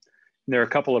there are a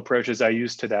couple approaches I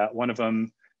use to that. One of them,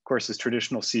 of course, is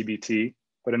traditional CBT,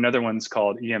 but another one's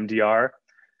called EMDR.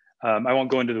 I won't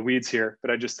go into the weeds here,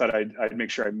 but I just thought I'd make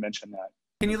sure I mention that.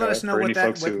 Can you let us know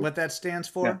what that stands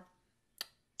for?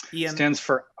 Yeah. Stands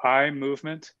for eye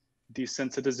movement,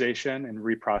 desensitization, and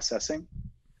reprocessing.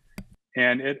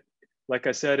 And it, like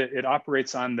I said, it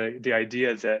operates on the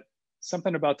idea that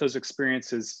something about those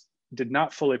experiences did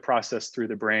not fully process through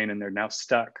the brain and they're now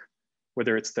stuck,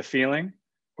 whether it's the feeling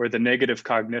or the negative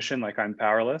cognition, like I'm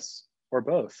powerless, or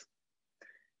both.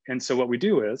 And so what we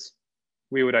do is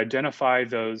we would identify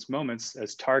those moments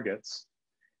as targets.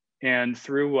 And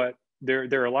through what, there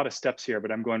are a lot of steps here,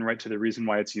 but I'm going right to the reason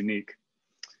why it's unique.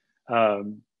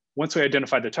 Once we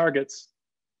identify the targets,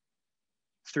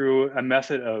 through a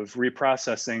method of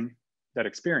reprocessing that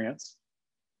experience,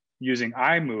 using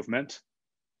eye movement,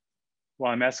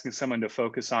 while I'm asking someone to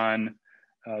focus on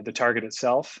the target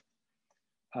itself,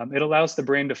 it allows the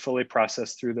brain to fully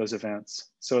process through those events.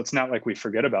 So it's not like we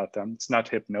forget about them, it's not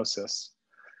hypnosis,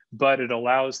 but it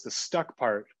allows the stuck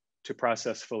part to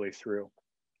process fully through.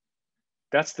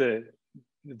 That's the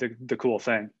cool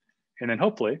thing. And then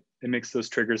hopefully it makes those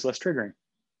triggers less triggering.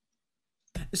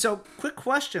 So, quick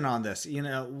question on this. You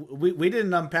know, we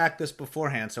didn't unpack this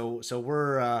beforehand, so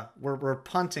we're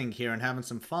punting here and having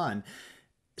some fun.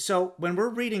 So, when we're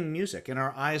reading music and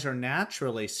our eyes are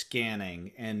naturally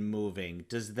scanning and moving,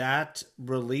 does that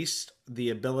release the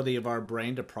ability of our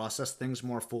brain to process things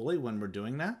more fully when we're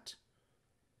doing that?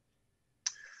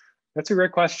 That's a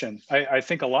great question. I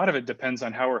think a lot of it depends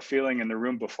on how we're feeling in the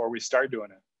room before we start doing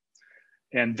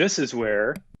it. And this is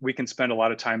where we can spend a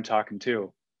lot of time talking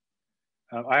too.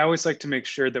 I always like to make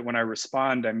sure that when I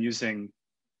respond, I'm using,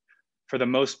 for the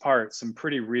most part, some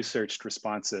pretty researched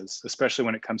responses, especially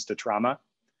when it comes to trauma.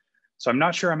 So I'm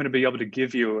not sure I'm going to be able to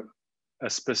give you a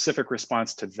specific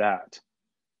response to that.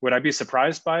 Would I be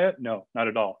surprised by it? No, not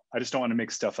at all. I just don't want to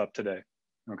make stuff up today.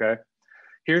 Okay.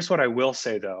 Here's what I will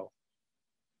say though.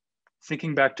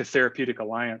 Thinking back to Therapeutic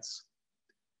Alliance,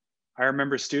 I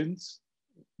remember students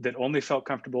that only felt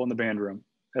comfortable in the band room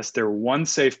as their one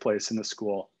safe place in the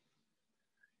school.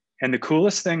 And the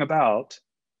coolest thing about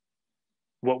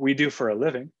what we do for a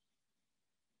living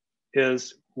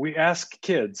is we ask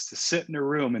kids to sit in a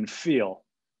room and feel.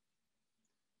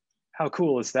 How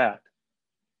cool is that?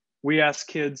 We ask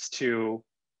kids to,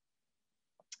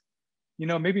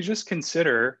 maybe just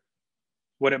consider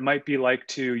what it might be like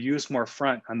to use more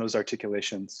front on those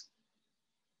articulations.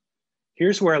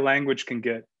 Here's where language can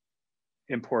get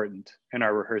important in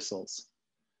our rehearsals.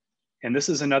 And this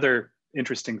is another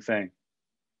interesting thing.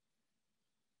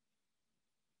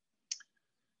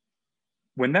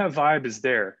 When that vibe is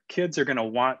there, kids are going to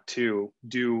want to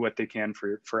do what they can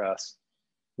for us.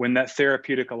 When that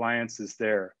therapeutic alliance is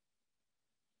there,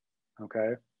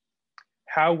 okay?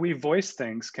 How we voice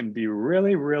things can be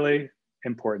really, really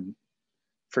important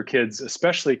for kids,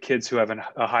 especially kids who have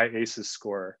a high ACEs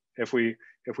score. If we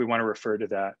want to refer to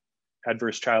that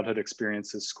adverse childhood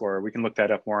experiences score, we can look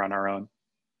that up more on our own.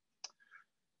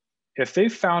 If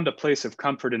they've found a place of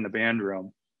comfort in the band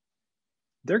room,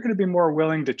 they're going to be more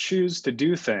willing to choose to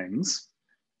do things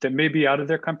that may be out of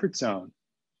their comfort zone.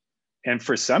 And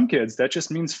for some kids, that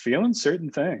just means feeling certain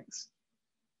things.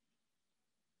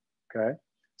 Okay,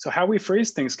 so how we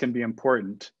phrase things can be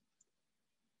important.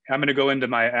 I'm going to go into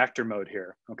my actor mode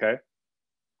here, okay?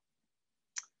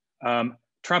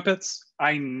 Trumpets,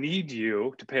 I need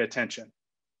you to pay attention,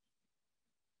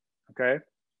 okay?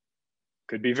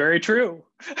 Could be very true,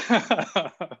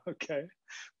 okay?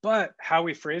 But how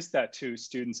we phrase that to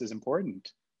students is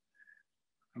important,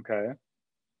 okay?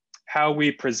 How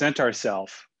we present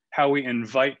ourselves, how we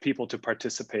invite people to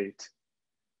participate,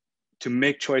 to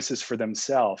make choices for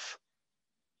themselves,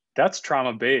 that's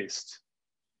trauma-based.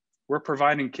 We're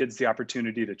providing kids the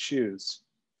opportunity to choose.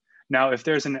 Now, if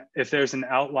there's an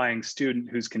outlying student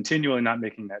who's continually not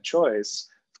making that choice,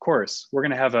 of course, we're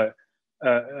gonna have a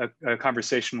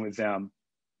conversation with them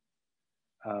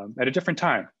at a different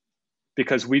time,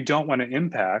 because we don't want to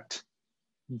impact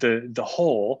the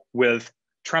whole with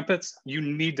trumpets. You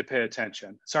need to pay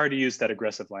attention. Sorry to use that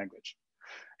aggressive language.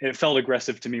 It felt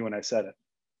aggressive to me when I said it,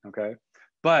 okay?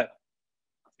 But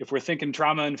if we're thinking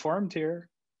trauma informed here,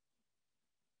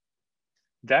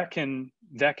 that can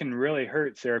really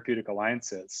hurt therapeutic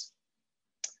alliances.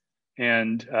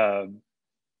 And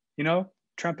you know,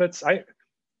 trumpets, I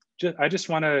just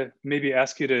want to maybe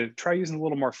ask you to try using a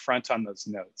little more front on those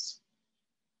notes.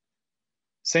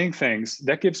 Saying things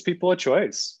that gives people a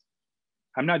choice.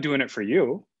 I'm not doing it for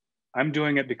you. I'm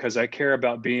doing it because I care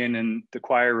about being in the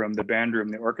choir room, the band room,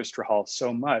 the orchestra hall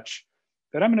so much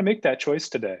that I'm going to make that choice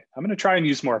today. I'm going to try and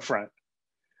use more front.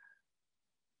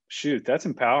 Shoot, that's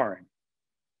empowering.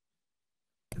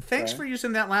 Thanks for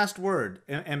using that last word,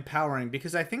 empowering,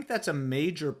 because I think that's a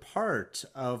major part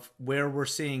of where we're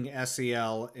seeing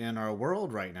SEL in our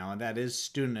world right now, and that is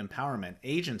student empowerment,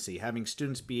 agency, having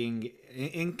students being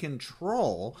in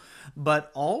control, but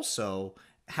also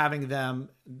having them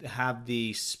have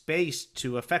the space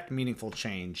to affect meaningful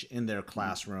change in their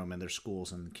classroom and their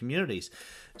schools and communities.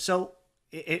 So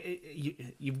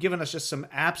you've given us just some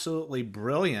absolutely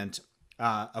brilliant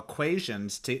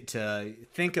equations to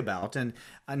think about, and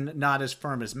not as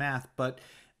firm as math, but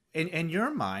in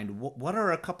your mind, what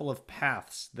are a couple of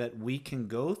paths that we can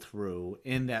go through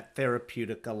in that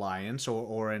therapeutic alliance,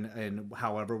 or in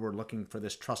however we're looking for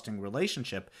this trusting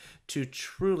relationship to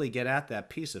truly get at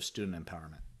that piece of student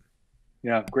empowerment?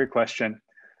 Yeah, great question.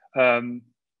 You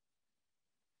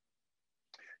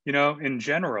know, in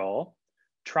general,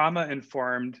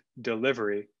 trauma-informed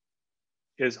delivery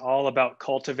is all about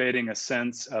cultivating a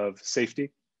sense of safety,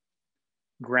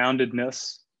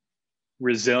 groundedness,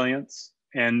 resilience,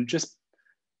 and just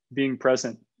being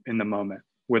present in the moment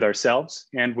with ourselves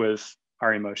and with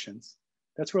our emotions.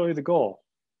 That's really the goal.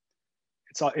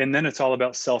 And then it's all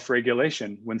about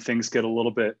self-regulation when things get a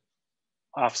little bit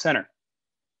off center.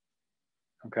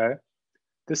 Okay?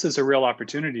 This is a real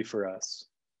opportunity for us.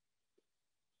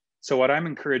 So what I'm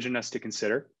encouraging us to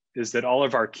consider is that all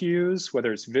of our cues,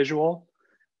 whether it's visual,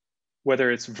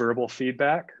 whether it's verbal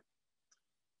feedback,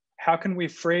 how can we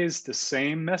phrase the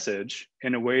same message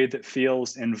in a way that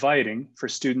feels inviting for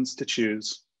students to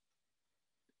choose?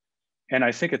 And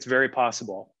I think it's very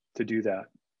possible to do that,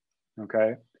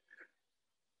 okay?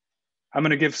 I'm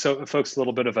gonna give folks a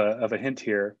little bit of a hint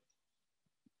here.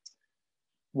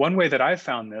 One way that I've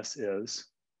found this is,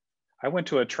 I went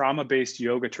to a trauma-based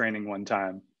yoga training one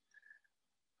time.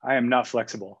 I am not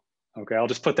flexible, okay? I'll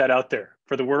just put that out there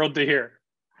for the world to hear.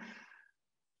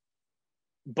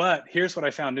 But here's what I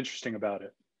found interesting about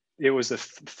it. It was a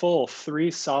full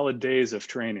 3 solid days of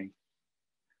training,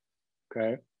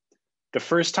 okay? The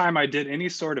first time I did any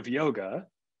sort of yoga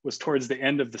was towards the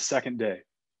end of the second day.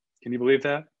 Can you believe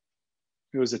that?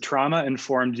 It was a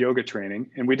trauma-informed yoga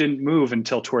training, and we didn't move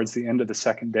until towards the end of the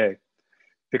second day,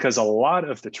 because a lot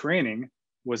of the training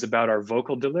was about our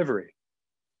vocal delivery.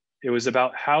 It was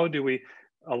about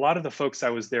a lot of the folks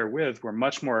I was there with were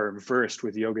much more versed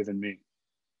with yoga than me.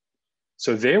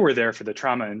 So they were there for the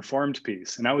trauma-informed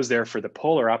piece, and I was there for the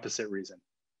polar opposite reason.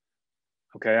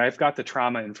 Okay, I've got the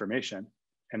trauma information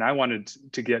and I wanted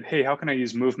to get, hey, how can I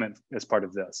use movement as part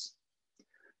of this?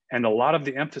 And a lot of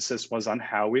the emphasis was on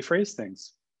how we phrase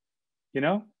things. You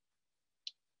know,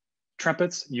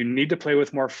 trumpets, you need to play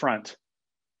with more front.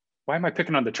 Why am I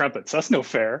picking on the trumpets? That's no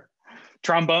fair.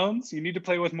 Trombones, you need to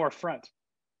play with more front.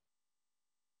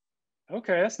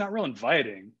 Okay, that's not real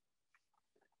inviting.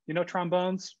 You know,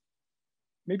 trombones,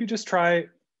 maybe just try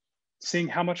seeing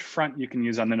how much front you can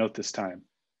use on the note this time.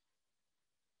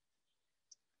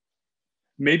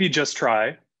 Maybe just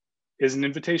try is an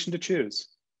invitation to choose.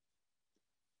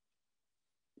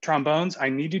 Trombones, I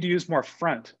need you to use more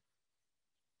front.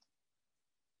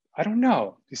 I don't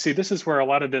know. You see, this is where a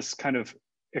lot of this kind of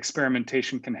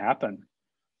experimentation can happen.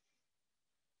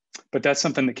 But that's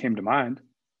something that came to mind.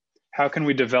 How can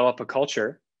we develop a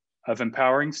culture of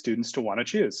empowering students to want to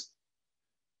choose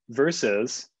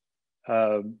versus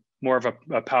more of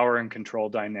a power and control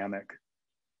dynamic?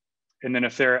 And then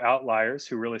if there are outliers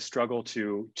who really struggle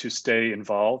to stay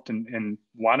involved and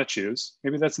want to choose,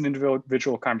 maybe that's an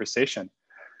individual conversation.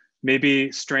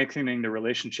 Maybe strengthening the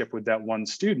relationship with that one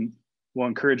student will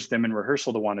encourage them in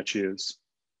rehearsal to want to choose.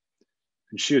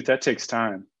 And shoot, that takes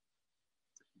time.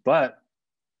 But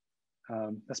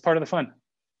that's part of the fun.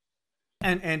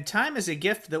 And time is a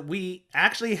gift that we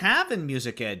actually have in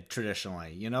music ed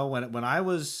traditionally. You know, when I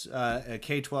was a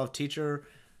K-12 teacher,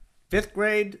 5th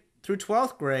grade through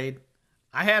 12th grade,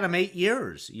 I had them 8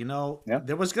 years. You know, yeah.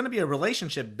 There was going to be a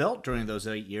relationship built during those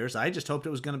 8 years. I just hoped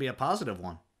it was going to be a positive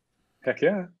one. Heck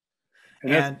yeah.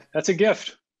 And that's a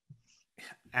gift.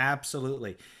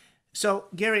 Absolutely. So,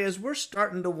 Gary, as we're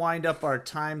starting to wind up our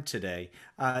time today,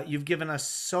 you've given us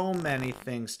so many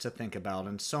things to think about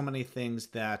and so many things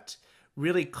that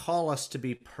really call us to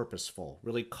be purposeful,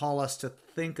 really call us to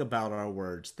think about our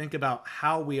words, think about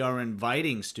how we are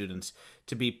inviting students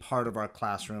to be part of our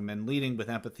classroom and leading with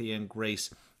empathy and grace,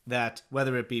 that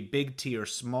whether it be big T or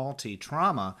small t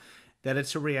trauma, that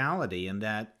it's a reality, and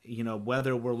that, you know,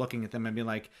 whether we're looking at them and being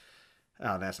like,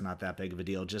 oh, that's not that big of a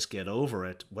deal, just get over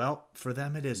it. Well, for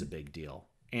them, it is a big deal.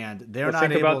 And they're not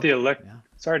think able... about the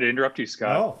Sorry to interrupt you,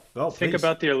 Scott. Go, think please.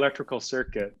 about the electrical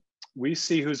circuit. We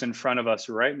see who's in front of us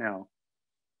right now.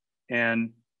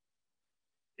 And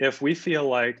if we feel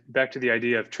like, back to the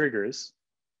idea of triggers,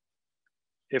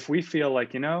 if we feel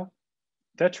like, you know,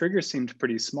 that trigger seemed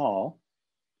pretty small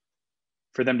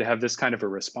for them to have this kind of a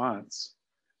response,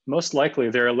 most likely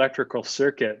their electrical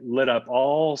circuit lit up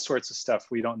all sorts of stuff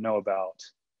we don't know about,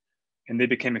 and they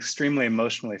became extremely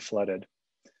emotionally flooded.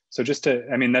 So just to,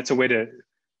 I mean, that's a way to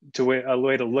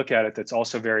look at it that's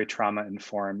also very trauma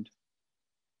informed.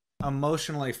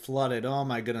 Emotionally flooded. Oh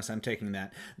my goodness, I'm taking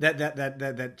that.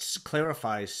 That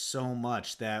clarifies so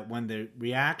much, that when the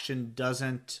reaction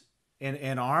doesn't,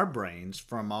 in our brains,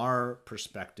 from our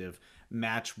perspective,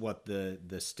 match what the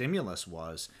stimulus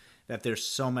was, that there's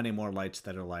so many more lights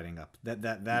that are lighting up.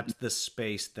 That's the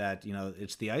space that, you know,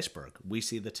 it's the iceberg. We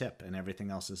see the tip and everything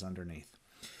else is underneath.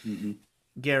 Mm-hmm.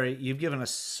 Gary, you've given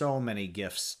us so many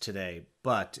gifts today,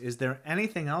 but is there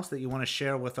anything else that you want to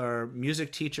share with our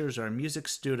music teachers, our music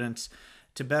students,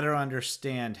 to better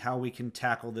understand how we can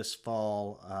tackle this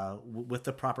fall with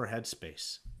the proper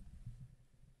headspace?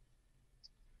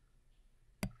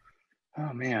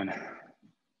 Oh man.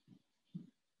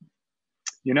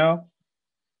 You know,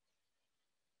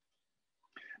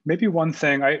 maybe one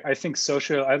thing, I think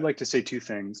I'd like to say two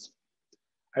things.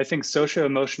 I think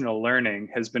socio-emotional learning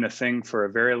has been a thing for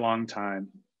a very long time.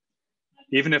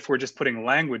 Even if we're just putting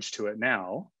language to it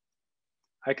now,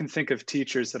 I can think of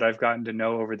teachers that I've gotten to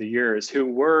know over the years who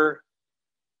were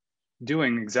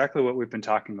doing exactly what we've been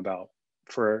talking about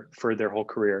for their whole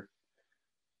career.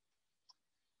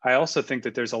 I also think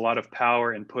that there's a lot of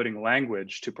power in putting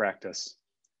language to practice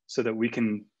so that we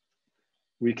can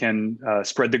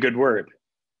spread the good word,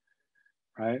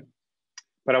 right?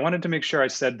 But I wanted to make sure I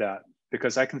said that,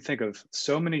 because I can think of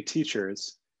so many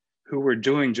teachers who were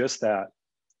doing just that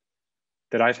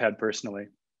I've had personally.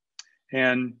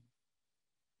 And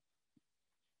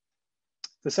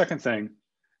the second thing,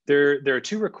 there are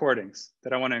two recordings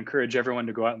that I want to encourage everyone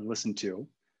to go out and listen to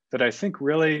that I think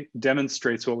really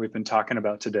demonstrates what we've been talking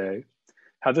about today,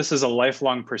 how this is a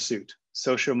lifelong pursuit,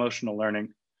 socio-emotional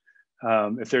learning.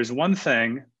 If there's one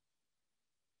thing,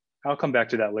 I'll come back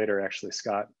to that later actually,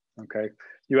 Scott, okay?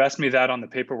 You asked me that on the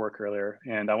paperwork earlier,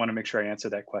 and I want to make sure I answer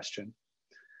that question.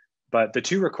 But the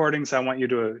two recordings I want you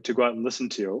to go out and listen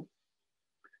to,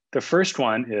 the first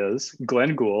one is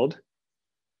Glenn Gould,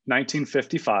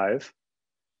 1955,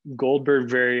 Goldberg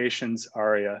Variations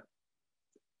aria.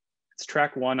 It's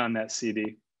track 1 on that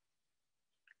CD.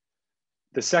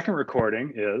 The second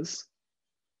recording is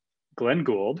Glenn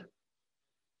Gould,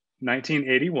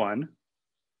 1981,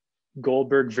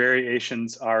 Goldberg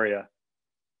Variations aria.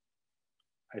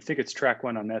 I think it's track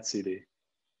 1 on that CD.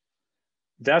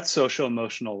 That's social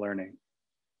emotional learning.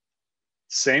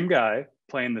 Same guy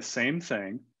playing the same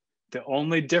thing. The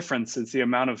only difference is the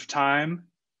amount of time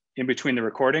in between the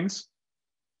recordings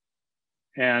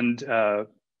and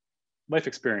life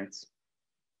experience.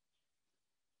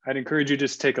 I'd encourage you to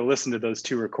just take a listen to those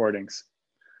 2 recordings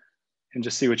and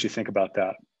just see what you think about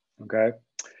that, okay?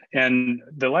 And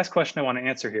the last question I want to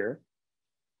answer here,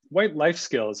 what life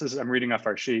skills, I'm reading off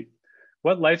our sheet,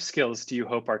 what life skills do you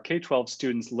hope our K-12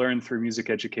 students learn through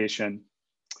music education?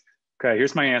 Okay,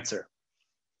 here's my answer.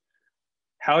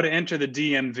 How to enter the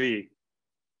DMV,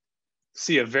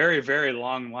 see a very, very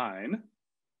long line,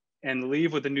 and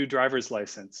leave with a new driver's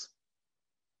license.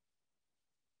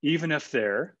 Even if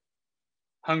they're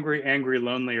hungry, angry,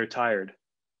 lonely, or tired.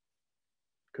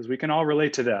 Because we can all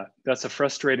relate to that. That's a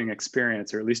frustrating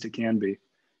experience, or at least it can be.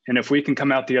 And if we can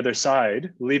come out the other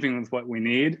side, leaving with what we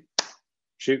need,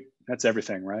 shoot, that's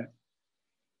everything, right?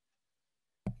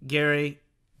 Gary,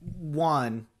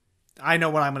 one, I know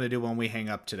what I'm going to do when we hang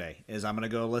up today is I'm going to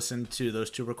go listen to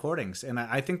those 2 recordings. And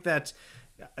I think that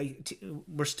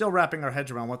we're still wrapping our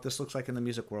heads around what this looks like in the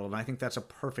music world. And I think that's a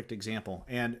perfect example.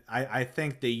 And I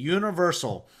think the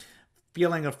universal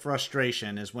feeling of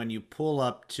frustration is when you pull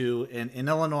up to, in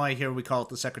Illinois here, we call it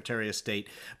the Secretary of State,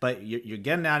 but you're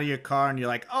getting out of your car and you're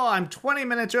like, oh, I'm 20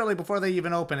 minutes early before they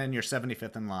even open and you're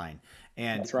 75th in line.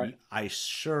 And that's right. I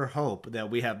sure hope that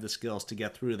we have the skills to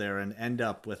get through there and end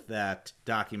up with that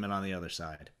document on the other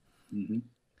side.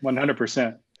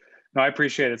 100%. No, I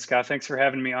appreciate it, Scott. Thanks for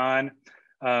having me on.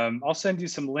 I'll send you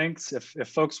some links. If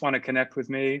folks want to connect with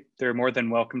me, they're more than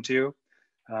welcome to.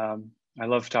 I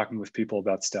love talking with people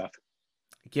about stuff.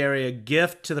 Gary, a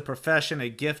gift to the profession, a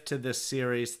gift to this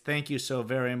series. Thank you so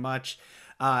very much.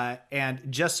 And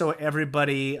just so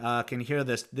everybody can hear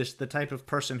this, the type of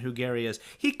person who Gary is,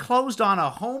 he closed on a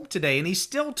home today and he's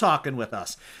still talking with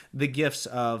us. The gifts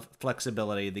of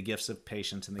flexibility, the gifts of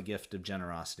patience, and the gift of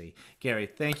generosity. Gary,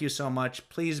 thank you so much.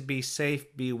 Please be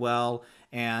safe, be well,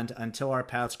 and until our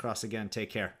paths cross again, take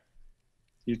care.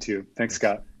 You too. Thanks,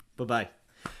 Scott. Bye-bye.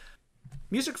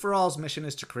 Music for All's mission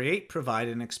is to create, provide,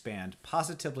 and expand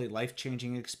positively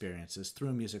life-changing experiences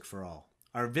through Music for All.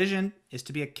 Our vision is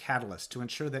to be a catalyst to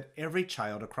ensure that every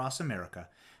child across America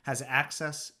has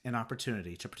access and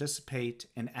opportunity to participate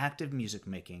in active music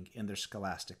making in their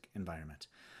scholastic environment.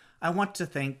 I want to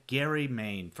thank Gary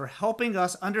Mayne for helping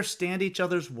us understand each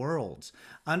other's worlds,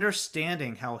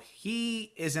 understanding how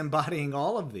he is embodying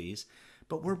all of these,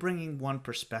 but we're bringing one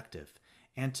perspective,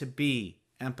 and to be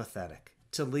empathetic,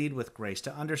 to lead with grace,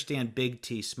 to understand big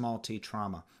T, small t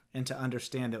trauma, and to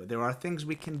understand that there are things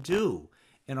we can do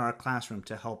in our classroom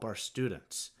to help our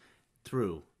students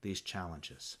through these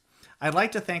challenges. I'd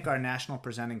like to thank our national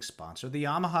presenting sponsor, the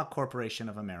Yamaha Corporation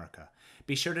of America.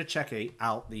 Be sure to check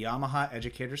out the Yamaha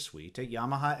Educator Suite at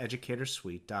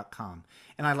yamahaeducatorsuite.com.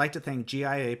 And I'd like to thank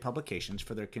GIA Publications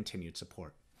for their continued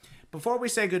support. Before we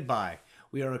say goodbye,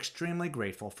 we are extremely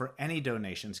grateful for any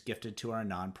donations gifted to our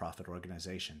nonprofit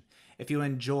organization. If you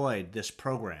enjoyed this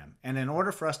program, and in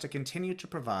order for us to continue to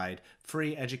provide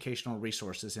free educational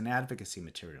resources and advocacy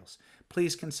materials,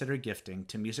 please consider gifting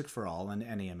to Music for All in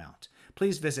any amount.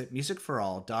 Please visit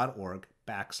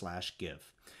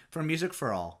musicforall.org/give. For Music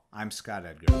for All, I'm Scott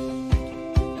Edgar. Thank you.